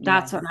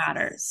 that's what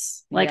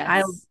matters. Like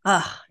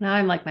now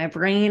I'm like, my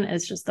brain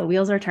is just, the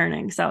wheels are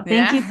turning. So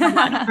thank you so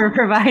much for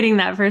providing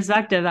that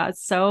perspective.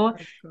 That's so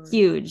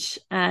huge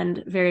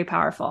and very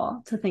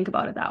powerful to think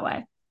about it that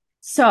way.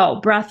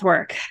 So breath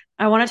work,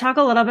 I want to talk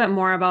a little bit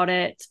more about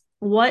it.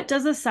 What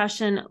does a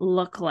session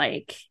look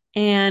like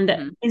And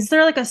Mhm. is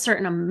there like a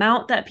certain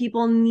amount that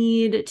people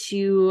need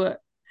to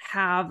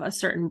have a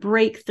certain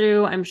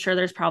breakthrough? I'm sure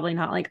there's probably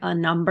not like a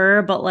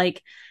number, but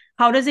like,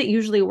 how does it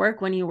usually work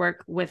when you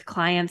work with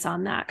clients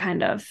on that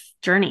kind of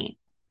journey?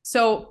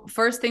 So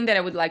first thing that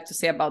I would like to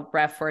say about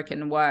breathwork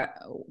and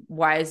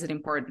why is it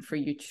important for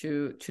you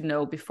to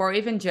know before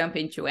even jump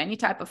into any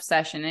type of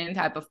session, any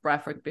type of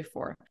breathwork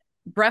before.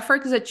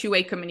 Breathwork is a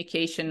two-way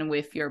communication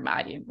with your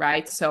body,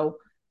 right? So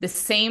the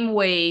same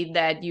way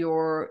that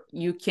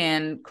you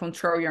can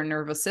control your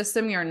nervous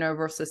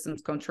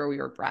systems control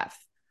your breath.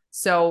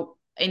 So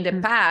in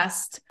the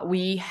past,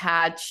 we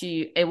had to,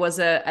 it was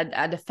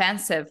a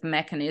defensive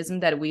mechanism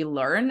that we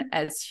learn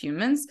as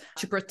humans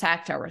to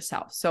protect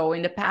ourselves. So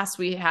in the past,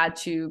 we had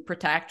to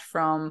protect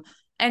from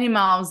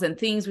animals and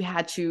things. We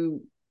had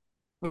to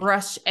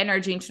rush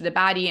energy into the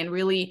body and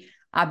really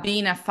be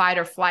in a fight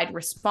or flight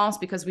response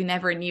because we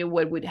never knew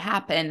what would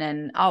happen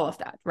and all of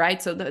that,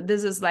 right? So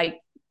this is like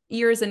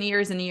years and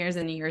years and years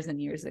and years and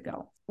years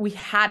ago.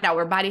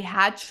 Our body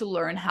had to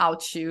learn how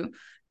to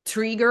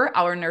trigger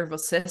our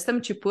nervous system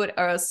to put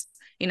us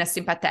in a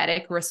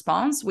sympathetic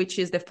response, which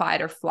is the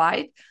fight or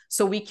flight.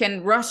 So we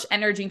can rush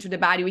energy into the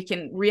body, we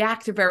can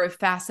react very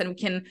fast, and we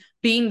can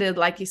be in the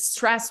like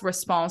stress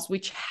response,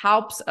 which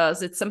helps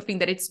us. It's something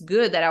that it's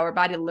good that our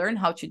body learn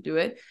how to do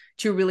it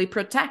to really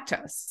protect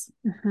us.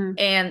 Mm-hmm.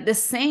 And the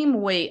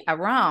same way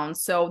around,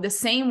 so the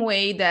same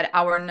way that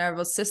our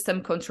nervous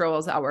system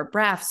controls our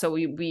breath. So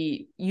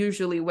we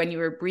usually, when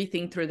you're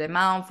breathing through the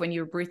mouth, when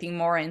you're breathing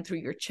more in through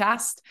your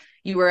chest,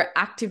 you are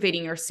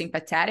activating your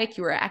sympathetic,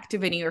 you are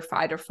activating your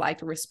fight or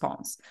flight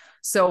response.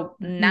 So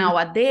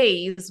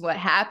nowadays, what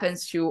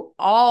happens to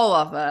all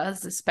of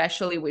us,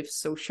 especially with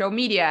social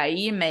media,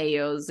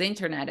 emails,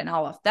 internet, and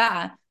all of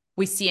that,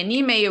 we see an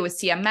email, we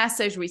see a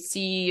message, we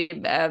see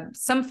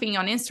something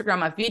on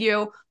Instagram, a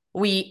video,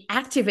 we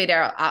activate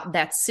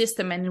that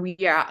system, and we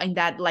are in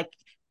that like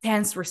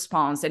tense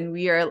response, and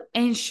we are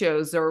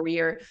anxious,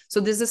 or so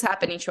this is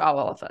happening to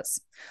all of us.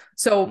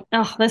 So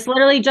this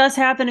literally just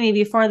happened to me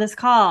before this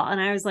call, and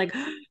I was like,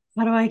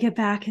 how do I get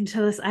back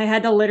into this? I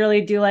had to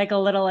literally do like a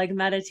little like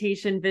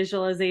meditation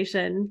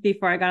visualization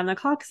before I got on the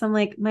call, because I'm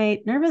like, my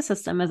nervous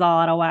system is all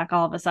out of whack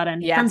all of a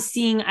sudden from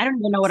seeing, I don't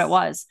even know what it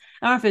was.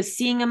 I don't know if it was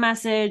seeing a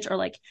message or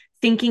like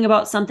thinking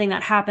about something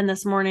that happened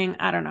this morning.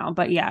 I don't know,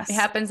 but yes. It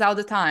happens all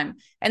the time.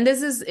 And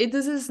this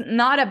is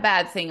not a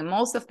bad thing.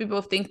 Most of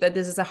people think that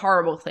this is a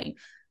horrible thing.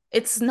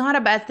 It's not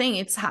a bad thing.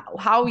 It's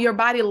how your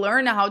body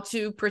learn how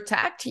to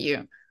protect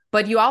you.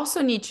 But you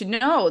also need to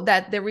know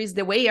that there is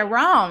the way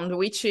around,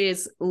 which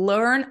is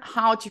learn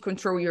how to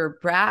control your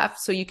breath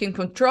so you can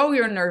control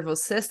your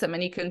nervous system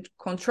and you can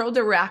control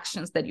the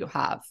reactions that you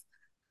have.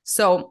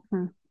 So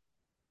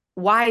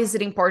why is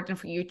it important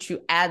for you to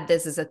add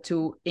this as a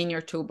tool in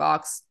your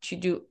toolbox to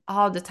do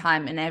all the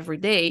time and every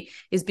day?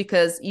 Is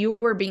because you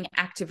are being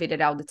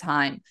activated all the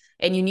time,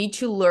 and you need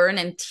to learn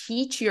and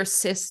teach your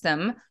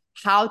system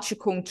how to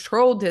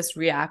control this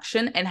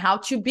reaction and how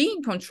to be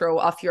in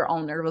control of your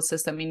own nervous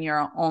system in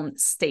your own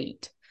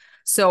state.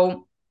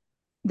 So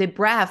the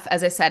breath,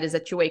 as I said, is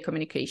a two-way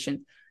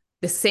communication.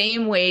 The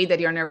same way that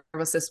your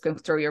nervous system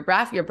control your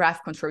breath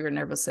control your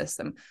nervous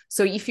system.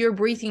 So if you're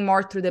breathing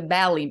more through the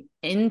belly,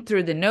 in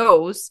through the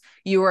nose,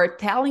 you are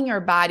telling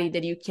your body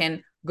that you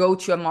can go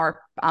to a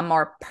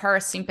more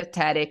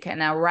parasympathetic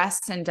and a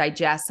rest and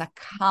digest, a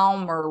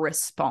calmer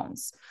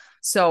response.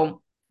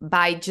 So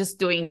by just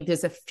doing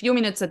this a few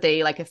minutes a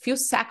day, like a few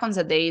seconds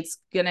a day, it's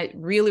gonna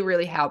really,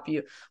 really help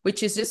you,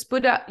 which is just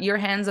put your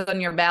hands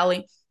on your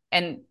belly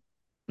and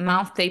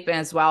mouth taping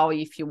as well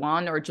if you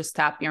want, or just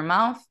tap your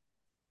mouth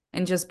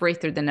and just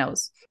breathe through the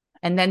nose.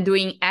 And then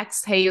doing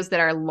exhales that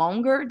are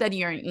longer than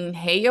your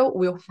inhale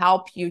will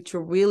help you to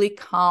really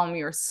calm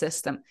your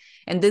system.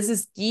 And this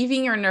is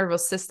giving your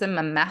nervous system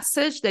a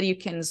message that you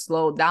can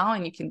slow down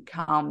and you can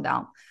calm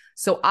down.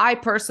 So I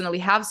personally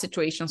have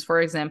situations,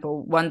 for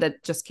example, one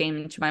that just came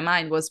into my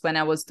mind was when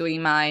I was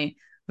doing my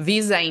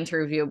visa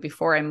interview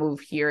before I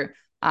moved here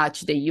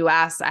to the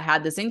US. I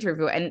had this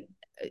interview, and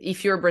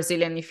if you're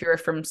Brazilian, if you're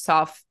from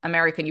South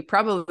America, you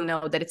probably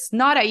know that it's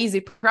not an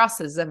easy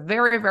process, a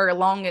very, very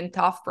long and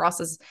tough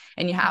process.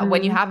 And you have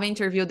when you have an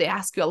interview, they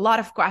ask you a lot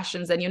of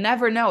questions, and you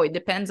never know. It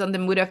depends on the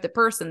mood of the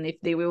person, if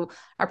they will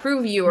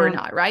approve you or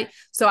not, right?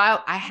 So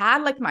I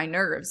had like my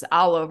nerves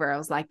all over. I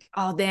was like,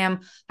 oh,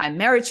 damn, I'm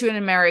married to an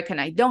American.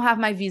 I don't have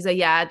my visa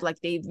yet.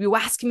 Like they will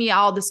ask me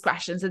all these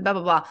questions and blah,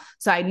 blah, blah.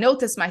 So I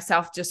noticed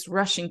myself just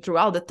rushing through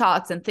all the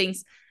thoughts and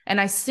things.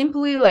 And I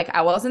simply, like,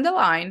 I was in the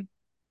line.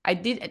 I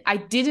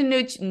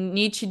didn't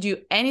need to do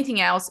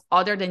anything else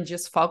other than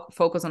just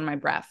focus on my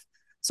breath.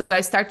 So I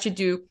start to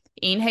do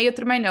inhale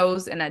through my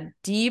nose and a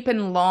deep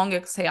and long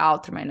exhale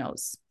out through my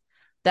nose.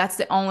 That's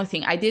the only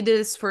thing. I did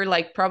this for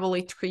like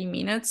probably 3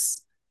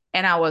 minutes,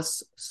 and I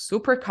was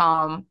super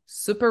calm,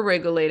 super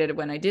regulated.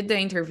 When I did the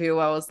interview,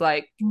 I was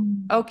like,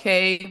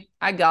 okay,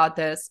 I got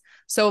this.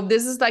 So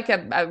this is like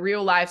a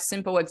real life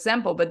simple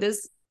example, but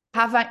this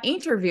have an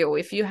interview.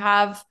 If you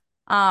have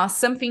a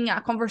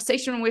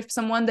conversation with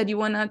someone that you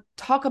want to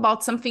talk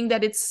about something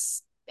that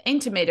it's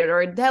intimate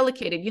or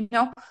delicate,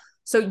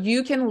 so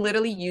you can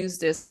literally use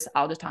this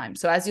all the time.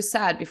 So as you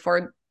said,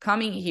 before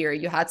coming here,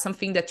 you had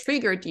something that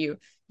triggered you.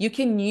 You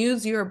can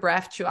use your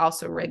breath to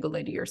also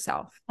regulate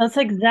yourself. That's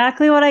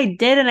exactly what I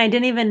did, and I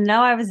didn't even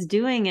know I was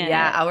doing it.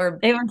 Yeah,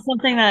 it was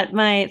something that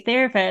my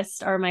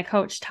therapist or my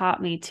coach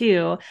taught me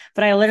too,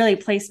 but I literally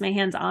placed my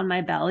hands on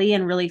my belly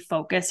and really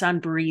focused on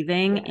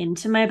breathing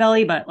into my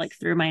belly, but like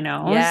through my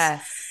nose.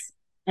 Yes.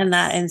 And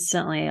that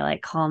instantly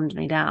like calmed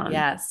me down.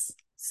 Yes.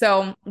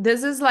 So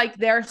this is like,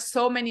 there are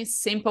so many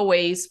simple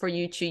ways for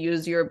you to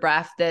use your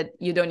breath that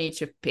you don't need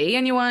to pay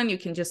anyone. You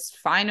can just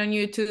find on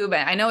YouTube.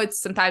 And I know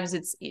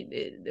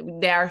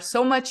there are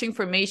so much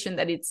information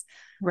that it's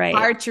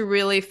hard to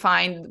really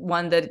find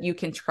one that you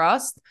can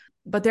trust.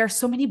 But there are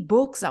so many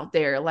books out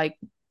there. Like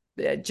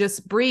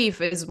Just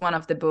Breathe is one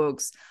of the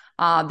books.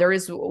 There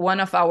is one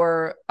of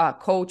our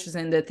coaches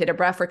in the Theta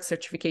Breathwork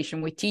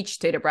certification. We teach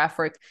Theta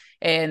Breathwork,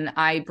 and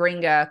I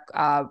bring a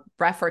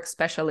breathwork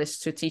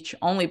specialist to teach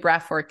only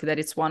breathwork. That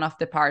it's one of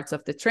the parts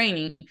of the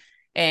training.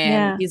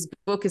 And his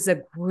book is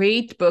a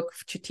great book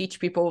to teach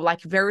people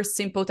like very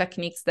simple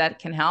techniques that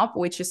can help,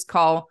 which is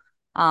called,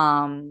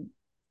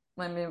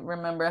 let me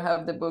remember, I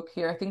have the book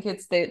here. I think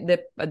it's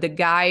the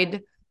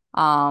guide,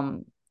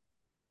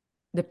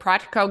 the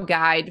practical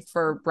guide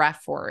for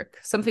breathwork,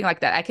 something like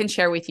that. I can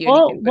share with you.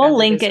 We'll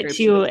link it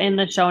to you in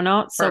the show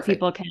notes. Perfect. So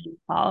people can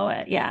follow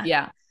it. Yeah.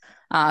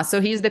 Yeah.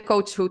 So he's the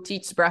coach who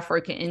teaches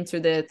breathwork into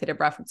the Theta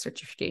Breathwork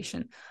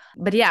certification.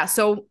 But yeah,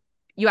 so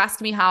you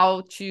asked me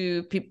how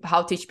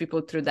teach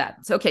people through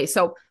that. So, okay.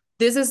 So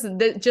this is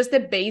just the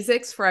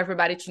basics for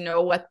everybody to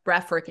know what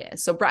breathwork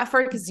is. So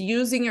breathwork is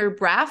using your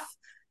breath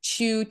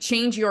to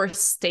change your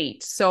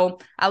state. So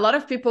a lot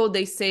of people,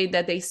 they say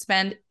that they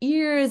spend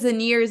years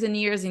and years and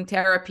years in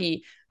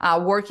therapy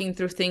working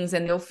through things,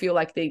 and they'll feel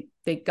like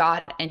they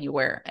got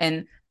anywhere.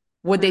 And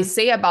what they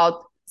say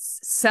about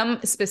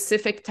some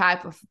specific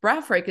type of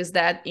breathwork is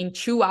that in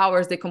 2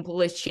 hours, they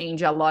completely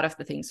change a lot of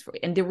the things for you.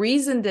 And the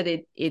reason that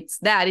it's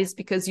that is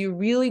because you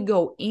really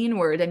go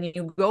inward and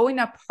you go in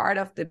a part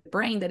of the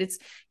brain that it's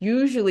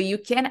usually you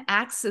can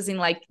access in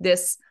like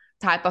this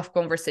type of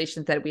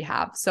conversations that we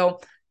have.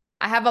 So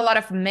I have a lot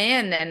of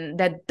men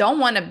that don't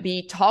want to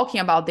be talking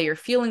about their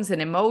feelings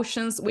and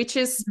emotions, which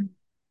is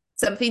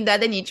something that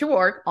they need to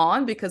work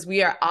on, because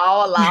we are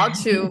all allowed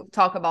to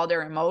talk about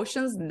their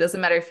emotions. It doesn't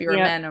matter if you're a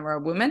man or a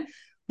woman.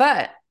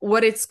 But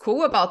what is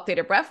cool about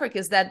Theta Breathwork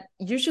is that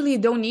usually you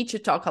don't need to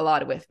talk a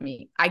lot with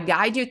me. I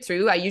guide you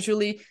through.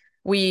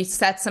 We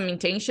set some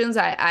intentions.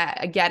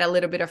 I get a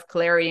little bit of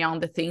clarity on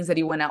the things that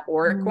you want to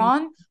work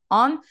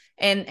on.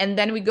 And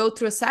then we go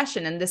through a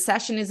session, and the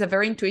session is a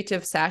very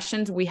intuitive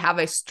session. We have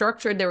a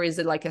structure. There is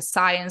like a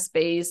science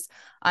based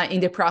in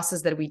the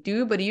process that we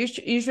do, but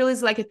usually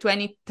it's like a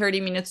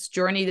 20-30 minutes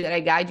journey that I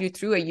guide you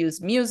through. I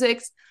use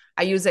music.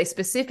 I use a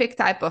specific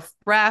type of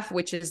breath,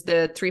 which is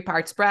the 3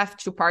 parts breath,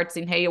 2 parts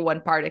inhale,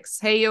 1 part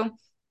exhale.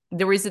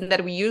 The reason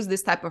that we use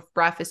this type of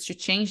breath is to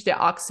change the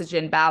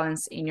oxygen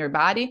balance in your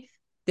body.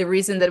 The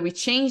reason that we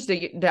change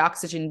the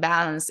oxygen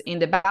balance in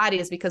the body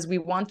is because we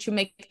want to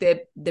make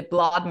the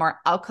blood more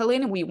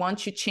alkaline. We want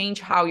to change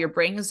how your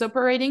brain is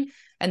operating.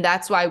 And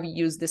that's why we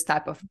use this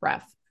type of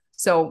breath.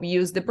 So we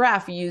use the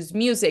breath, we use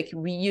music,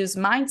 we use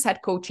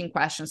mindset coaching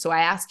questions. So I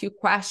ask you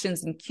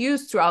questions and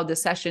cues throughout the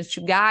sessions to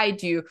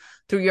guide you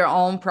through your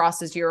own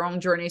process, your own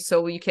journey,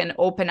 so you can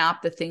open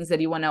up the things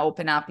that you want to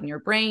open up in your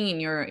brain,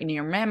 in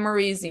your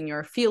memories, in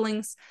your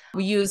feelings.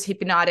 We use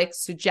hypnotic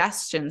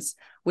suggestions,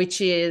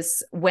 which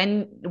is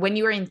when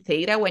you're in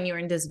theta, when you're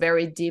in this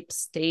very deep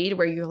state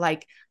where you're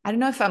like, I don't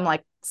know if I'm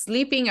like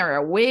sleeping or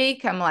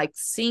awake, I'm like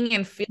seeing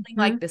and feeling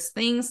like these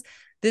things.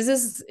 This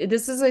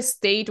is a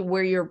state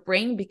where your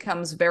brain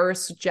becomes very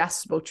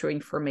suggestible to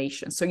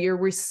information. So you're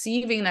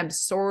receiving and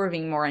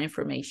absorbing more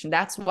information.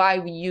 That's why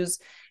we use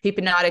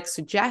hypnotic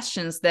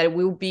suggestions that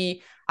will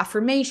be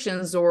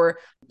affirmations or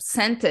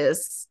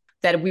sentences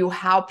that will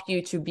help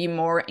you to be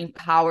more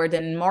empowered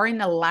and more in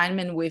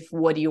alignment with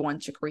what you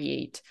want to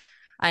create.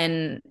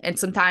 And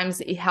sometimes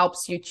it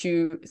helps you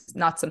to,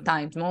 not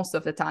sometimes, most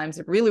of the times,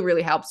 it really,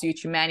 really helps you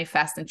to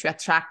manifest and to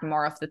attract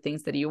more of the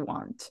things that you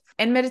want.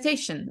 And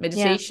meditation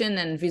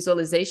and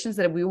visualizations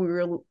that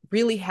will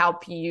really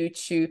help you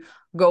to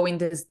go in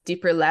this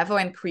deeper level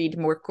and create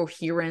more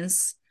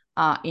coherence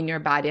in your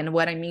body. And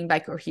what I mean by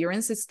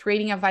coherence is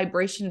creating a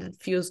vibration that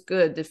feels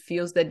good, that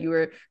feels that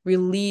you're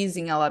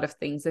releasing a lot of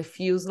things, that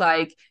feels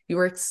like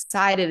you're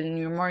excited and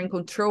you're more in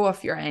control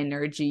of your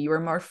energy, you're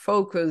more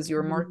focused,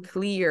 you're more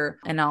clear,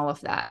 and all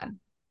of that.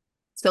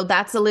 So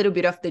that's a little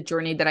bit of the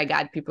journey that I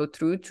guide people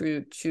through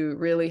to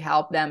really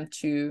help them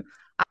to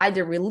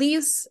either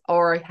release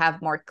or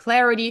have more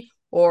clarity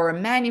or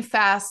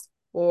manifest,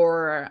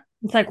 or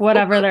it's like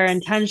whatever their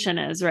intention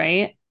is,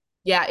 right?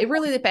 Yeah, it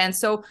really depends.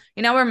 So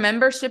in our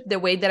membership, the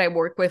way that I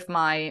work with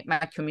my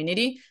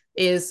community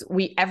is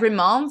every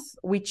month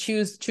we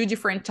choose 2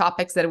 different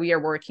topics that we are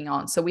working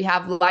on. So we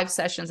have live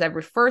sessions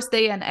every first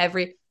day and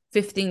every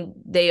 15th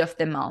day of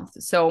the month.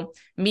 So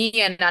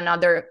me and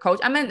another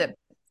coach,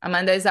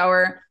 Amanda is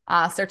our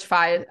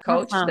certified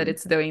coach that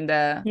it's doing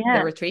the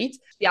retreat.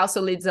 She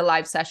also leads a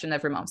live session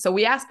every month. So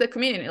we ask the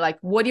community, like,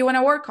 what do you want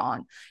to work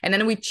on? And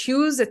then we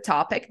choose a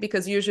topic,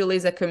 because usually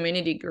it's a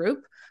community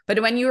group. But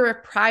when you're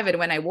a private,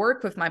 when I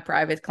work with my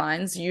private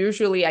clients,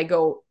 usually I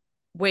go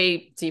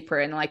way deeper,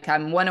 and like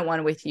I'm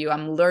one-on-one with you.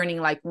 I'm learning,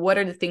 like, what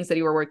are the things that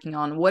you are working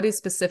on? What is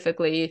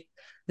specifically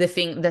the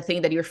thing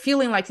that you're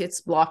feeling like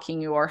it's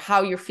blocking you, or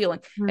how you're feeling.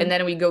 And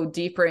then we go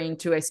deeper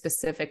into a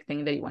specific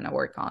thing that you want to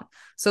work on.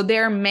 So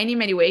there are many,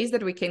 many ways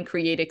that we can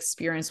create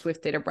experience with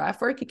theta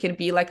breathwork. It can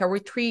be like a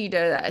retreat,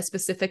 a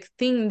specific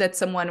thing that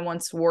someone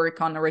wants to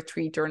work on a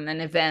retreat, or in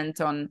an event,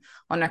 on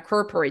a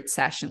corporate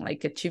session,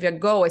 like achieve a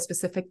goal, a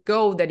specific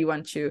goal that you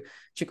want to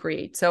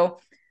create. So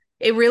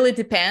it really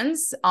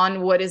depends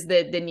on what is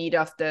the need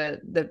of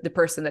the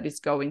person that is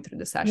going through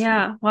the session.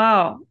 Yeah.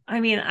 Wow. I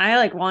mean, I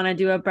like want to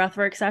do a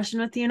breathwork session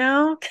with you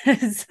now,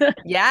 because let's do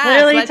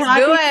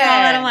it.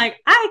 And I'm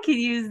like, I could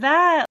use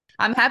that.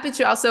 I'm happy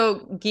to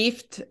also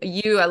gift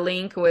you a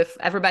link with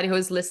everybody who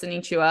is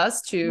listening to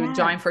us to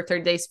join for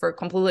 30 days for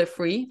completely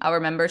free, our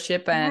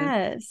membership.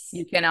 And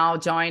you can all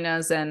join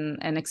us and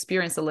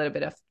experience a little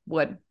bit of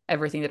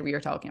everything that we are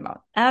talking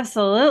about.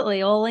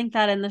 Absolutely. We'll link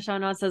that in the show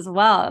notes as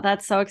well.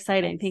 That's so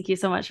exciting. Thank you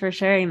so much for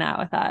sharing that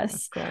with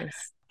us. Of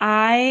course.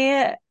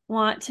 I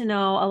want to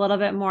know a little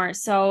bit more.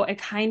 So it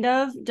kind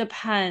of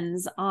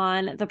depends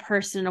on the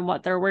person and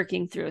what they're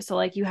working through. So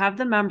like you have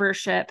the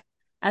membership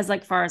as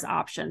like far as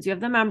options. You have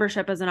the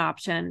membership as an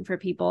option for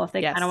people if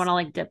they kind of want to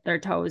like dip their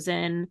toes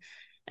in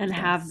and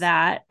have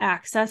that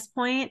access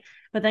point.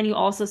 But then you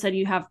also said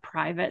you have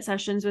private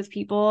sessions with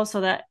people. So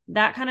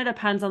that kind of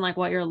depends on like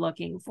what you're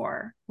looking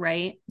for,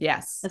 right?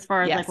 Yes. As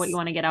far as like what you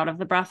want to get out of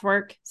the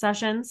breathwork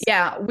sessions.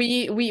 Yeah.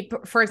 We,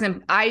 for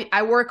example,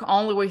 I work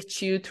only with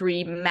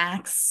 2-3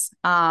 max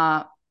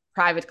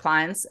private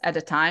clients at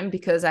a time,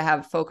 because I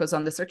have focus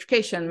on the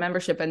certification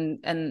membership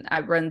and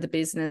I run the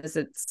business.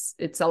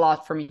 It's a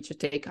lot for me to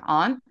take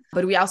on.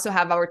 But we also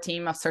have our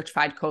team of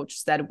certified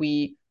coaches that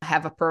we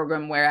have a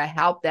program where I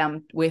help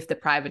them with the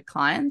private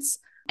clients.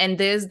 And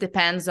this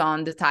depends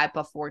on the type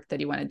of work that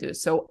you want to do.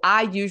 So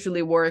I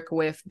usually work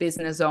with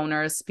business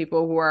owners,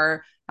 people who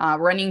are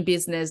running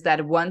business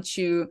that want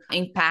to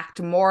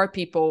impact more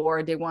people,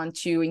 or they want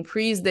to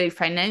increase their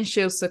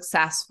financial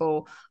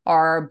successful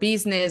or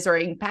business, or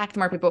impact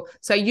more people.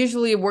 So I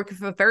usually work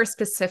with a very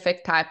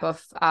specific type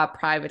of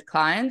private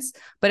clients,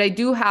 but I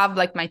do have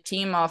like my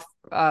team of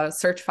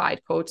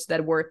certified coaches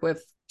that work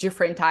with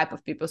different type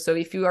of people. So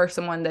if you are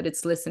someone that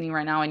is listening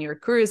right now and you're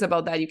curious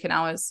about that, you can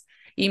always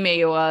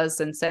email us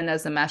and send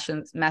us a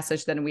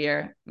message. Then we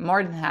are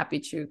more than happy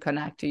to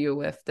connect to you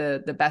with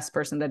the best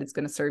person that is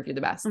going to serve you the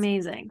best.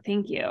 Amazing.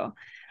 Thank you.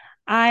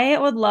 I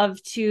would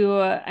love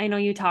to, I know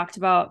you talked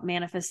about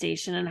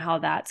manifestation and how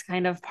that's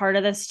kind of part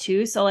of this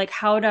too. So like,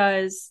 how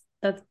does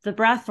the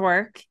breath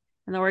work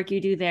and the work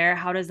you do there,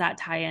 how does that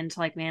tie into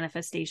like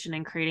manifestation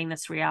and creating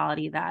this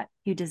reality that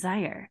you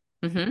desire?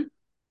 Mm-hmm.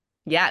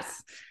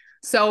 Yes.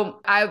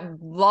 So I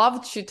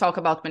love to talk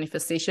about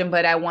manifestation,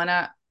 but I want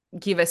to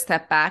give a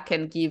step back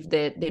and give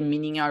the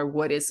meaning, or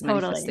what is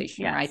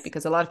manifestation, right?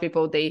 Because a lot of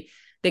people, they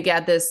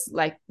get this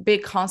like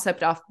big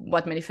concept of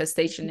what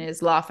manifestation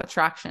is, law of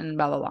attraction,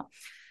 blah, blah, blah.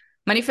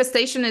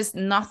 Manifestation is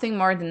nothing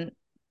more than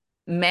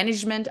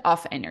management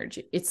of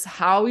energy. It's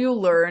how you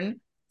learn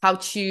how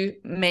to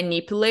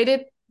manipulate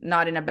it,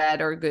 not in a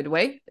bad or good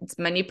way. It's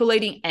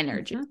manipulating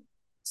energy. Mm-hmm.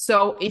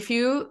 So if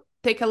you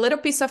take a little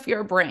piece of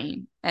your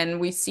brain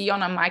and we see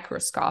on a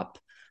microscope,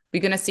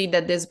 we're going to see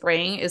that this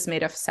brain is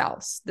made of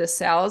cells. The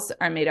cells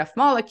are made of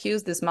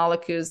molecules. These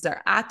molecules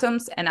are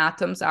atoms, and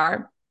atoms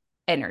are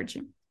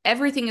energy.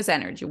 Everything is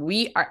energy.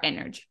 We are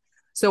energy.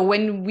 So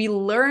when we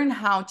learn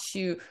how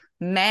to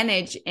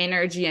manage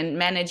energy and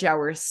manage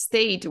our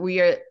state,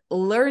 we are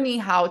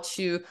learning how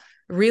to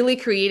really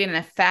create an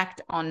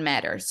effect on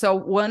matter. So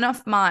one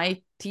of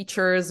my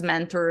teachers,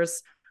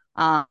 mentors,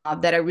 that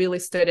I really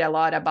study a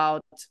lot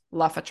about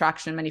law of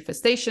attraction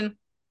manifestation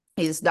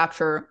is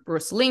Dr.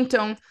 Bruce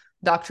Linton,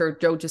 Dr.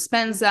 Joe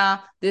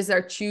Dispenza. These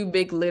are 2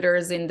 big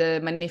leaders in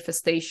the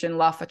manifestation,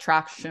 law of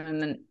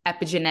attraction, and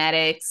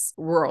epigenetics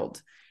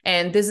world.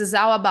 And this is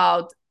all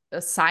about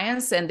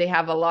science, and they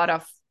have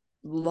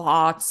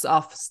lots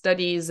of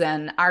studies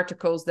and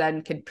articles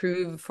that can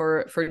prove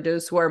for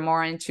those who are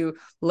more into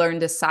learn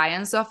the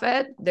science of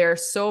it. There are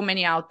so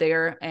many out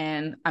there,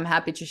 and I'm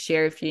happy to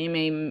share. If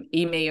you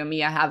email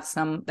me, I have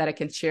some that I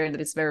can share that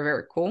is very,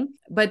 very cool.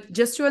 But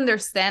just to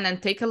understand and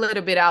take a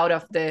little bit out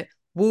of the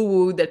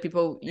woo-woo that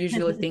people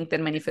usually think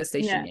that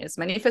manifestation is.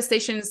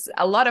 Manifestation is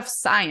a lot of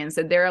science,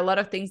 and there are a lot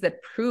of things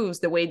that proves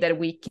the way that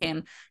we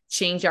can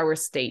change our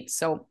state.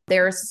 So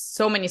there are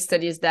so many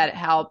studies that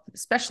help,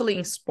 especially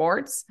in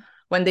sports,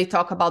 when they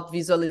talk about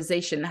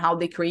visualization, how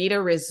they create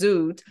a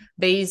result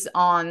based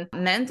on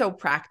mental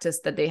practice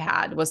that they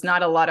had. It was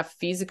not a lot of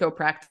physical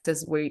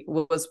practice.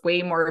 Was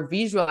way more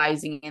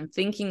visualizing and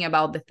thinking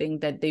about the thing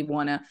that they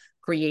want to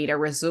create, a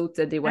result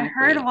that they want to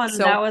create. I heard one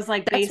that was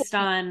like based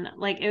on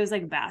like, it was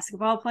like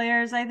basketball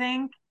players, I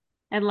think.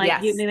 And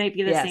like they might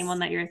be the same one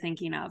that you're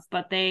thinking of,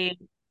 but they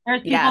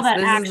There's people Yes, that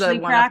this is the actually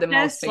one of the most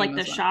practiced like the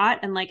famous one. shot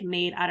and like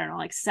made, I don't know,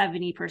 like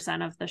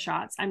 70% of the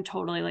shots. I'm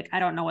totally like, I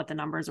don't know what the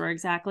numbers were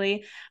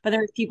exactly, but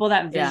there's people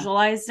that Yeah.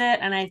 visualized it.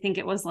 And I think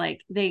it was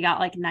like they got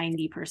like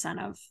 90%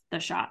 of the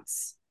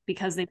shots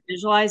because they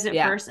visualized it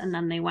Yeah. first and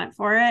then they went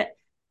for it.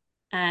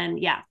 And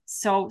yeah,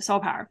 so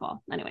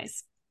powerful.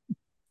 Anyways.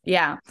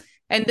 Yeah.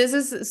 And this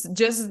is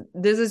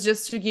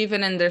just to give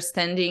an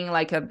understanding,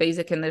 like a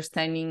basic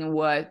understanding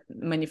what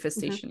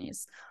manifestation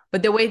is.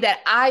 But the way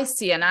that I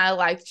see and I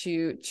like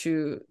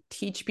to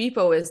teach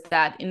people is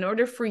that in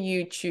order for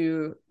you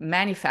to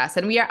manifest,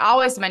 and we are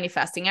always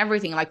manifesting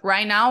everything, like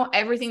right now,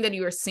 everything that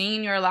you are seeing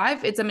in your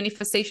life, it's a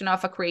manifestation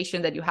of a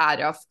creation that you had,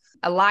 of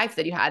a life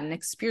that you had, an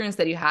experience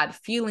that you had,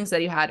 feelings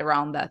that you had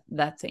around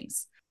that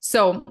things.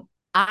 So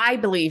I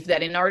believe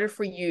that in order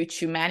for you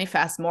to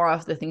manifest more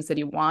of the things that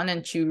you want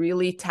and to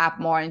really tap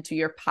more into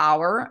your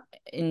power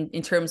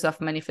in terms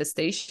of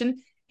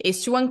manifestation,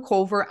 is to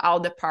uncover all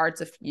the parts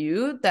of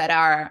you that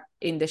are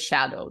in the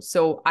shadow.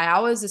 So I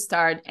always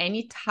start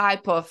any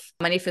type of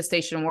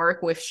manifestation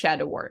work with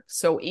shadow work.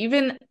 So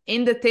even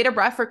in the Theta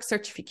Breathwork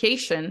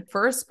certification,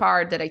 first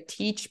part that I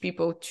teach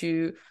people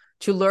to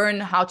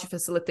learn how to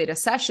facilitate a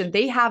session,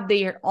 they have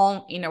their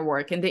own inner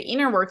work, and the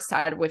inner work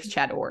started with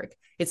shadow work.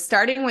 It's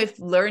starting with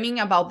learning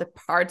about the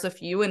parts of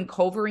you and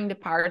covering the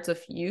parts of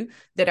you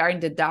that are in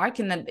the dark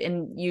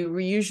and you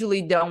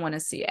usually don't want to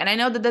see. And I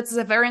know that that's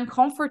a very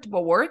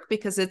uncomfortable work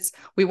because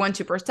we want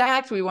to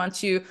protect, we want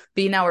to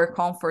be in our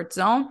comfort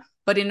zone.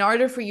 But in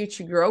order for you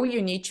to grow,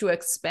 you need to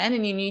expand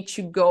and you need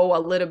to go a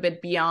little bit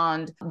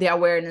beyond the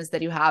awareness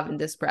that you have in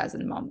this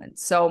present moment.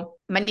 So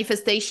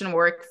manifestation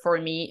work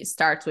for me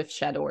starts with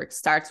shadow work,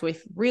 starts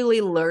with really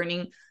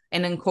learning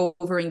and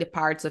uncovering the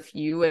parts of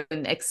you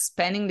and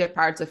expanding the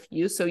parts of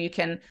you so you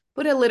can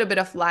put a little bit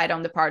of light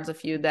on the parts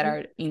of you that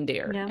are in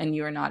there and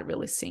you're not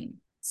really seeing.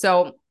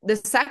 So the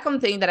second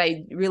thing that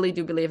I really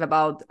do believe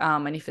about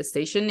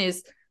manifestation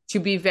is to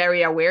be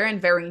very aware and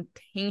very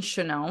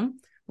intentional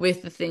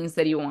with the things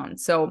that you want.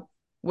 So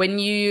when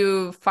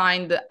you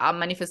find a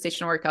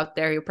manifestation work out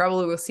there, you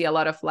probably will see a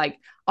lot of like,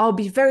 oh,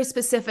 be very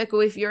specific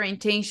with your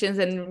intentions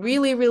and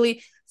really,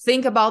 really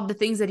think about the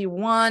things that you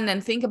want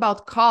and think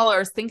about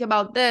colors, think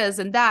about this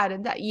and that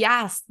and that.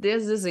 Yes,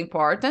 this is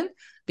important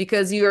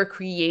because you are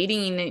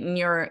creating in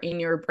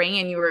your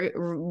brain and you're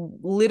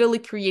literally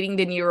creating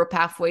the neural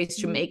pathways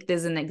to make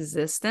this an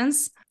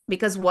existence.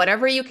 Because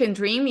whatever you can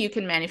dream, you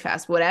can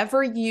manifest.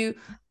 Whatever you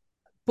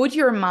put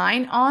your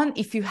mind on,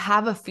 if you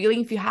have a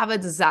feeling, if you have a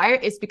desire,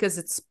 it's because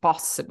it's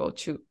possible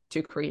to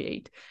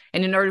create.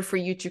 And in order for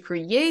you to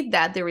create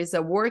that, there is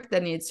a work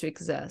that needs to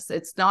exist.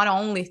 It's not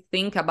only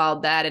think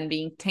about that and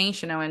be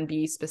intentional and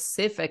be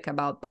specific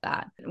about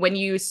that. When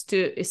you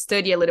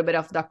study a little bit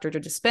of Dr. Joe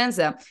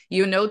Dispenza,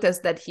 you notice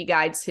that he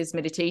guides his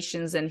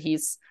meditations and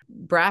his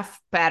breath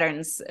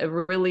patterns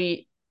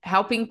really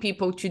helping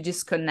people to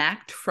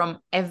disconnect from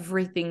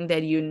everything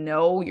that you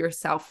know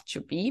yourself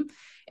to be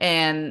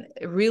and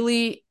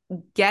really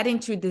get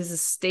into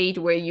this state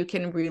where you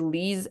can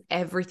release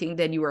everything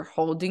that you are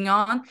holding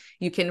on.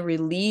 You can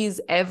release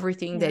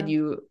everything that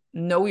you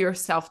know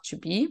yourself to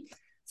be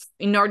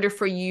in order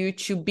for you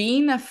to be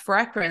in a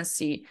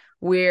frequency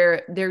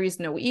where there is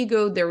no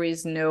ego, there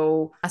is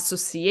no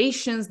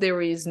associations,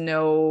 there is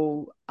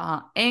no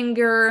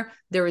anger,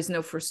 there is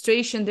no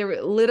frustration.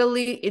 There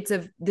literally,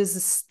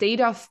 this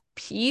state of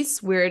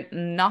peace where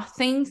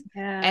nothing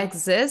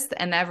exists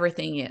and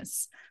everything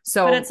is.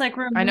 So but it's like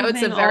I know it's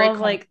a removing very all of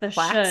like the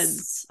complex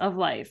shoulds of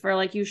life, or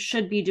like you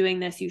should be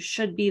doing this, you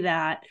should be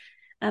that.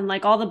 And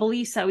like all the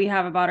beliefs that we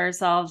have about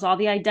ourselves, all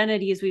the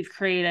identities we've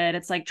created,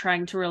 it's like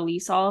trying to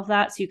release all of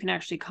that so you can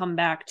actually come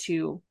back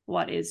to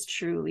what is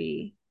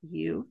truly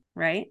you,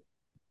 right?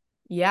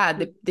 Yeah,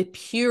 the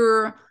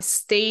pure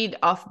state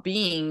of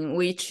being,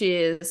 which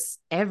is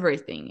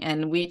everything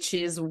and which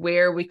is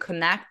where we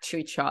connect to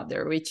each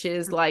other, which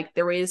is like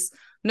there is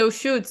no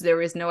shoots,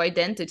 there is no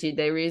identity,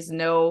 there is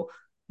no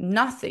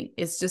nothing.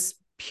 It's just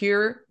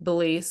pure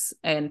bliss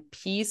and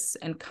peace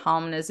and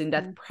calmness in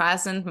that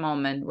present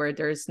moment where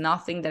there's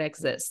nothing that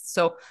exists.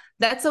 So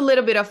that's a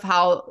little bit of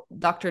how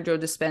Dr. Joe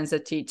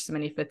Dispenza teaches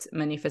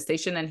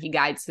manifestation and he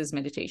guides his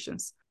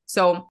meditations.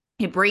 So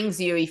he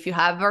brings you, if you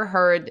have ever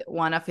heard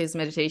one of his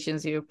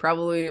meditations, you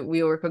probably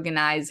will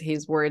recognize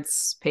his word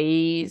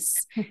space.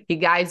 He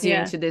guides you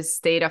into this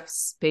state of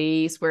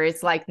space where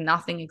it's like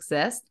nothing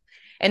exists.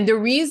 And the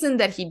reason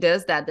that he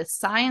does that, the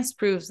science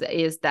proves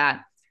is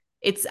that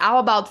it's all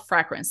about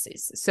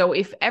frequencies. So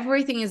if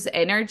everything is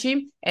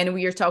energy and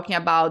we are talking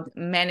about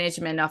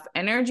management of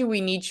energy, we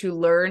need to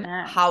learn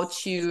how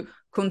to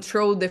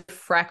control the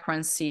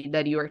frequency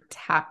that you are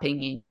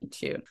tapping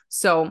into.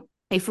 So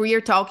if we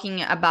are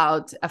talking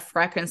about a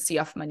frequency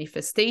of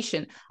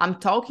manifestation, I'm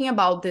talking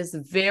about this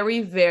very,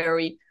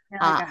 very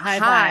like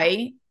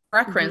high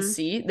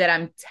frequency that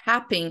I'm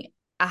tapping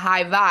a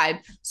high vibe.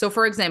 So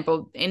for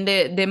example, in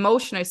the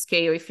emotional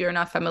scale, if you're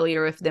not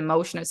familiar with the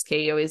emotional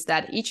scale, is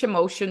that each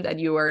emotion that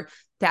you are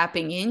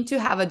tapping into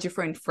have a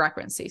different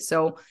frequency.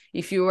 So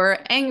if you are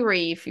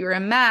angry, if you're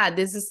mad,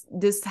 this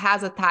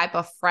has a type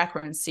of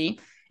frequency.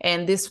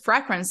 And this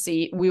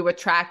frequency will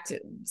attract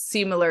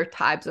similar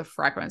types of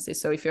frequencies.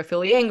 So if you're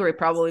feeling angry,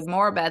 probably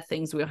more bad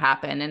things will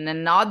happen. And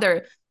then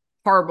other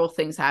horrible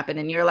things happen.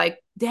 And you're like,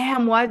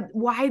 damn,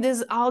 why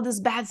does all this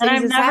bad And things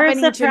I'm is never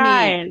happening to me?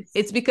 surprised.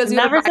 It's because I'm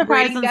you're never surprised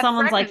vibrating when that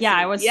someone's like, yeah,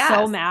 I frequency. was so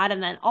Yes. mad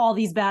and then all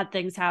these bad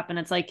things happen.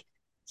 It's like,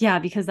 yeah,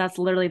 because that's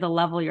literally the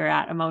level you're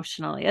at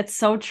emotionally. It's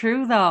so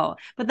true though.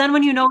 But then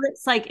when you know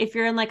it's like if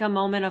you're in like a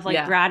moment of like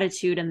Yeah.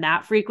 gratitude and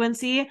that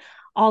frequency,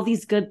 all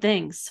these good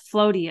things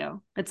flow to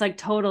you. It's like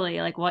totally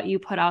like what you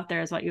put out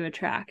there is what you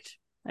attract.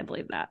 I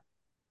believe that.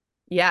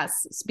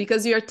 Yes, it's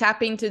because you're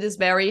tapping to this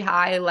very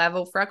high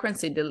level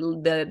frequency,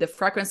 the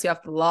frequency of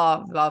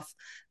love, of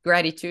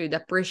gratitude,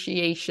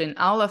 appreciation,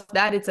 all of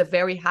that. It's a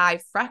very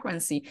high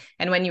frequency.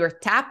 And when you're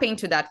tapping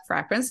to that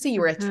frequency,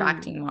 you're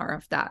attracting more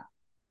of that.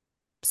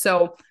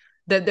 So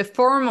the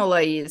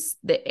formula is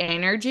the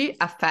energy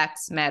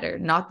affects matter,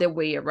 not the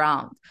way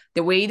around.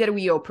 The way that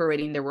we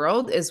operate in the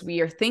world is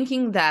we are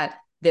thinking that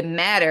the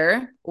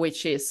matter,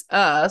 which is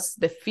us,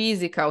 the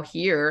physical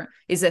here,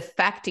 is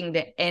affecting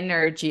the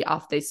energy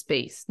of the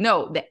space.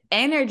 No, the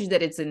energy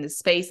that is in the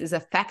space is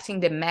affecting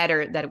the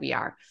matter that we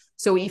are.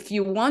 So if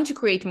you want to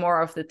create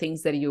more of the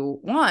things that you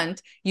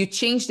want, you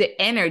change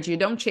the energy, you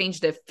don't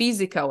change the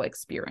physical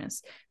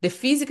experience. The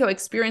physical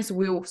experience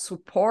will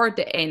support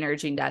the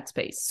energy in that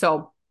space.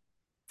 So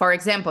for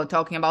example,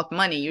 talking about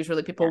money,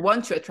 usually people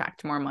want to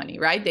attract more money,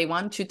 right? They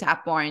want to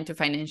tap more into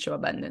financial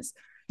abundance.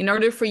 In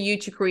order for you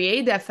to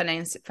create that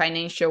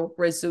financial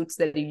results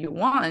that you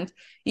want,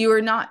 you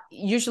are not,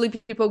 usually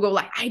people go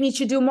like, I need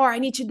to do more, I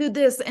need to do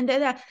this and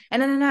that,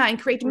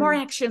 and create more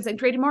actions and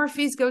create more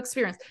physical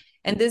experience.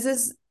 And this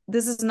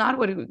is not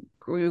what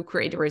will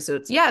create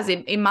results. Yes,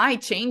 it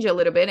might change a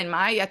little bit and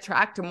might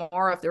attract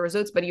more of the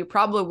results, but you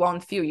probably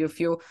won't feel. You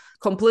feel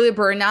completely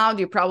burned out.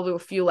 You probably will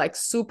feel like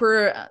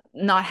super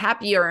not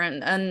happy or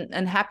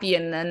unhappy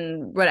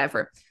and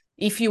whatever.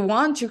 If you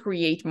want to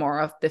create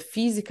more of the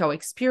physical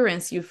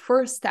experience, you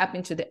first step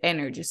into the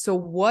energy. So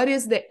what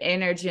is the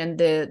energy and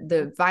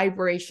the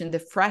vibration, the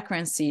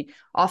frequency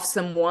of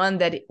someone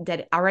that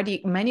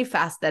already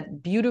manifests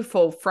that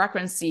beautiful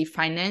frequency,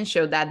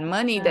 financial, that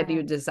money that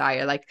you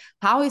desire? Like,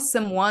 how is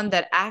someone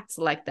that acts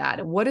like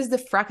that? What is the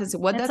frequency?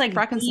 What it's that like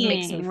frequency being,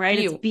 makes you right?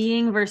 feel? It's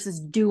being versus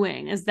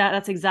doing.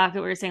 That's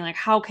exactly what you're saying. Like,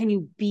 how can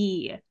you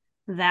be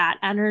that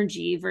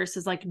energy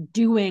versus like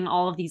doing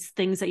all of these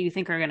things that you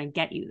think are going to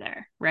get you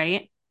there,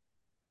 right?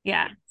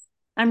 Yeah.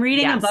 I'm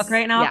reading a book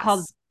right now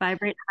called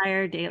Vibrate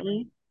Higher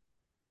Daily.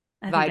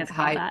 I think it's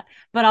called that.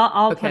 But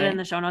I'll put it in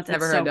the show notes.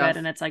 It's so good.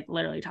 And it's like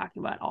literally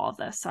talking about all of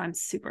this. So I'm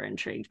super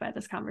intrigued by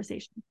this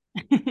conversation.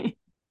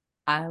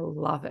 I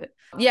love it.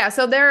 Yeah.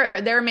 So there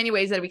are many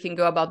ways that we can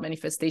go about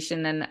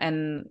manifestation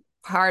and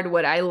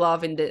what I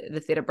love in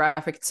the Theta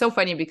Breathwork. It's so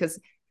funny because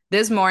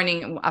this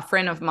morning, a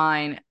friend of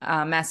mine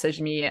messaged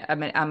me a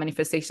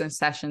manifestation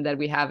session that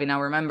we have in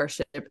our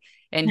membership.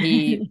 And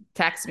he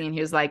texted me and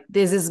he was like,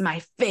 this is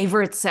my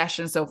favorite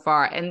session so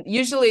far. And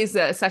usually it's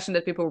a session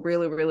that people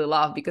really, really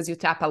love because you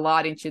tap a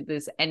lot into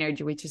this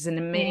energy, which is an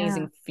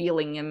amazing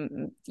feeling.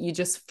 And you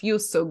just feel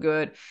so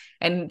good.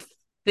 And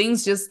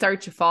things just start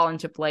to fall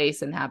into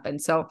place and happen.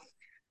 So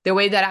the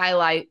way that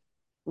I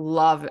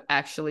love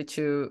actually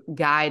to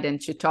guide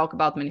and to talk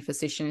about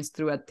manifestation is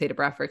through a Theta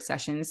Breathwork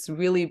session. It's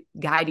really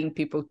guiding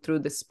people through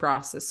this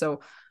process.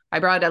 So I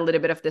brought a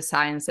little bit of the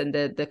science and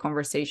the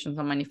conversations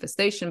on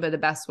manifestation, but the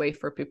best way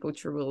for people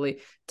to really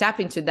tap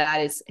into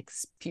that is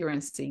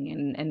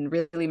experiencing and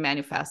really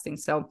manifesting.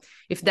 So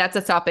if that's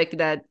a topic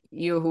that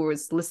you who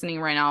is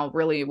listening right now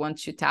really want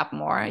to tap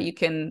more, you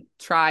can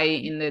try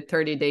in the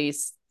 30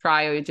 days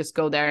trial. You just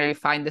go there, you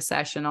find the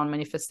session on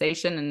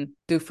manifestation and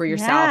do for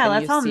yourself. Yeah, and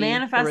let's all see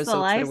manifest the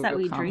lives that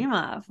we dream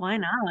of. Why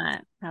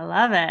not? I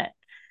love it.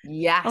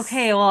 Yes.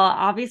 Okay, well,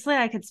 obviously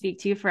I could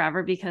speak to you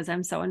forever because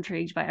I'm so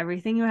intrigued by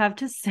everything you have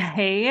to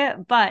say,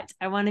 but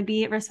I want to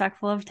be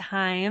respectful of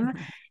time.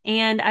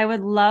 And I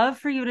would love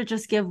for you to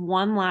just give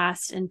one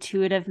last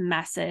intuitive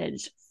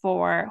message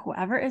for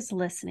whoever is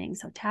listening.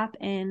 So tap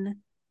in,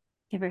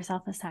 give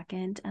yourself a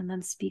second, and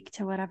then speak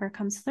to whatever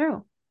comes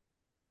through.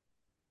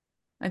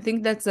 I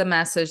think that's a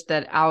message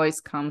that always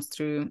comes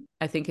through.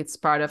 I think it's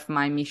part of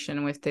my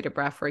mission with Theta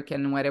Breathwork,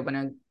 and what I want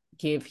to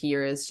give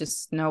here is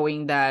just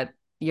knowing that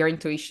your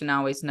intuition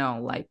always know,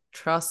 like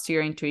trust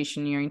your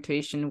intuition. Your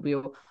intuition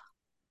will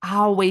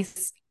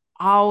always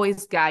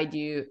guide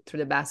you to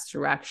the best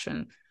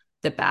direction,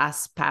 the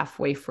best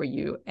pathway for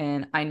you.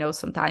 And I know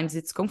sometimes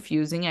it's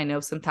confusing. I know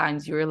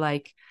sometimes you're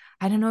like,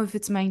 I don't know if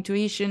it's my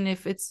intuition,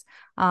 if it's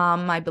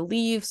my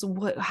beliefs.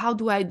 How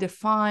do I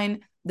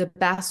define? The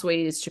best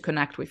way is to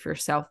connect with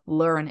yourself,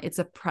 learn. It's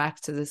a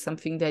practice. It's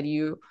something that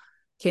you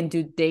can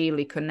do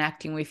daily,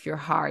 connecting with your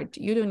heart.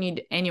 You don't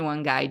need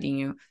anyone guiding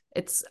you.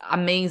 It's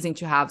amazing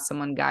to have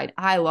someone guide.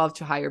 I love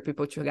to hire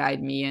people to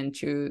guide me and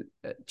to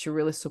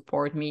really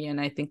support me. And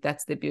I think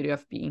that's the beauty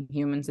of being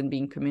humans and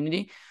being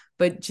community.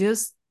 But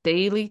just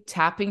daily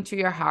tapping to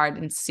your heart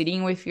and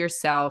sitting with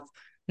yourself,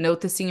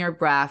 noticing your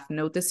breath,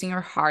 noticing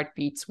your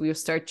heartbeats, will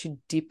start to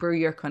deeper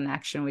your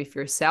connection with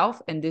yourself.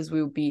 And this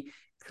will be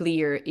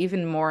clear,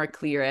 even more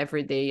clear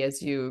every day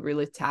as you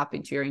really tap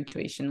into your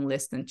intuition and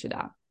listen to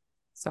that.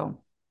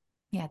 So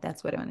yeah,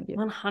 that's what I want to give.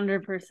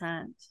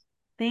 100%.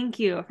 Thank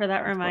you for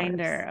that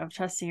reminder of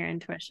trusting your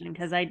intuition,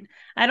 because I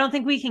don't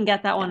think we can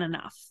get that one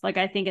enough. Like,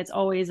 I think it's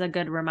always a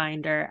good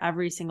reminder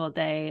every single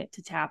day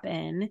to tap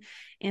in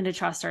and to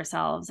trust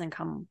ourselves and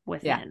come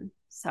within. Yeah.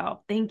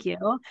 So thank you.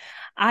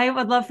 I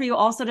would love for you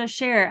also to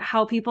share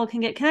how people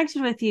can get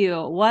connected with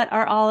you. What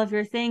are all of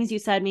your things? You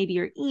said maybe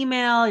your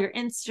email, your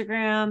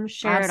Instagram,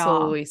 share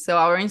Absolutely. it all. So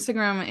our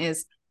Instagram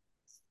is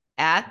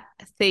at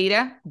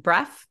Theta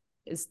Breath,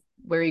 is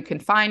where you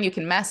can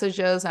message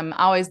us. I'm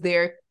always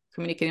there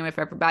communicating with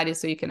everybody,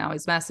 so you can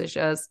always message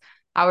us.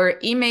 Our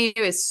email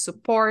is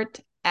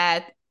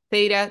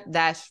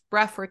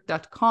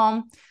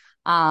support@theta-breathwork.com,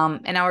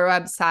 and our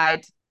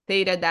website,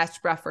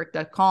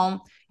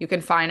 theta-breathwork.com. You can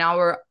find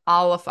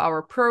all of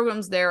our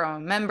programs there, our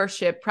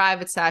membership,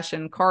 private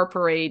session,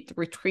 corporate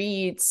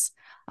retreats,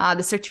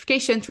 the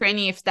certification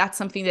training, if that's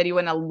something that you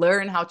want to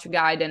learn how to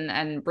guide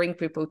and bring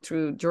people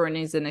through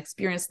journeys and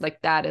experience like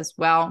that as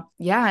well.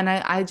 Yeah, and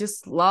I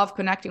just love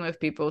connecting with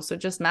people. So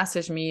just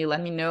message me,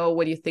 let me know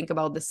what you think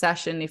about the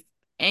session. If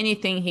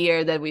anything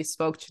here that we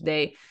spoke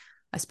today,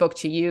 I spoke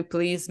to you,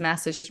 please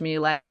message me,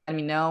 let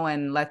me know,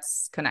 and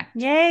let's connect.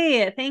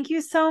 Yay. Thank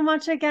you so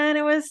much again.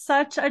 It was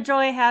such a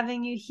joy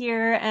having you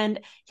here and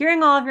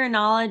hearing all of your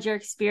knowledge, your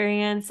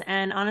experience,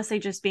 and honestly,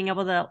 just being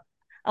able to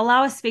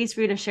allow a space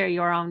for you to share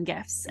your own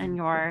gifts and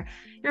your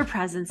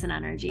presence and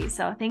energy.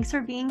 So thanks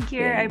for being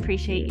here. I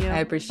appreciate you. I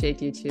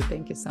appreciate you too.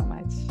 Thank you so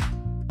much.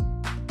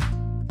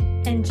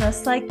 And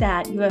just like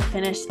that, you have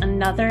finished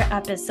another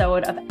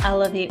episode of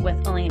Elevate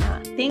with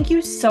Elena. Thank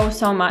you so,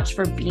 so much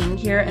for being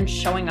here and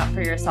showing up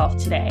for yourself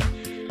today.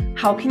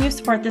 How can you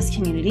support this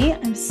community?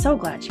 I'm so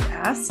glad you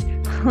asked.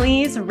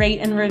 Please rate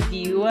and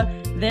review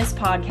this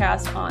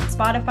podcast on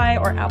Spotify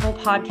or Apple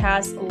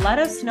Podcasts. Let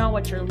us know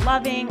what you're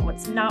loving,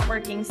 what's not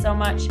working so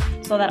much,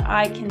 so that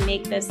I can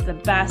make this the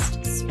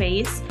best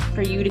space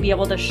for you to be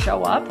able to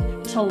show up,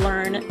 to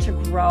learn, to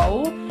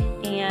grow,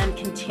 and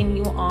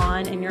continue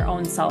on in your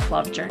own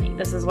self-love journey.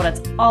 This is what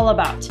it's all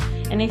about.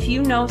 And if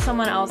you know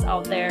someone else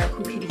out there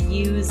who could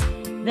use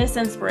this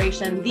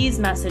inspiration, these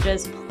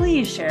messages,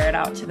 please share it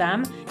out to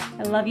them.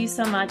 I love you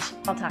so much.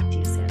 I'll talk to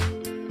you soon.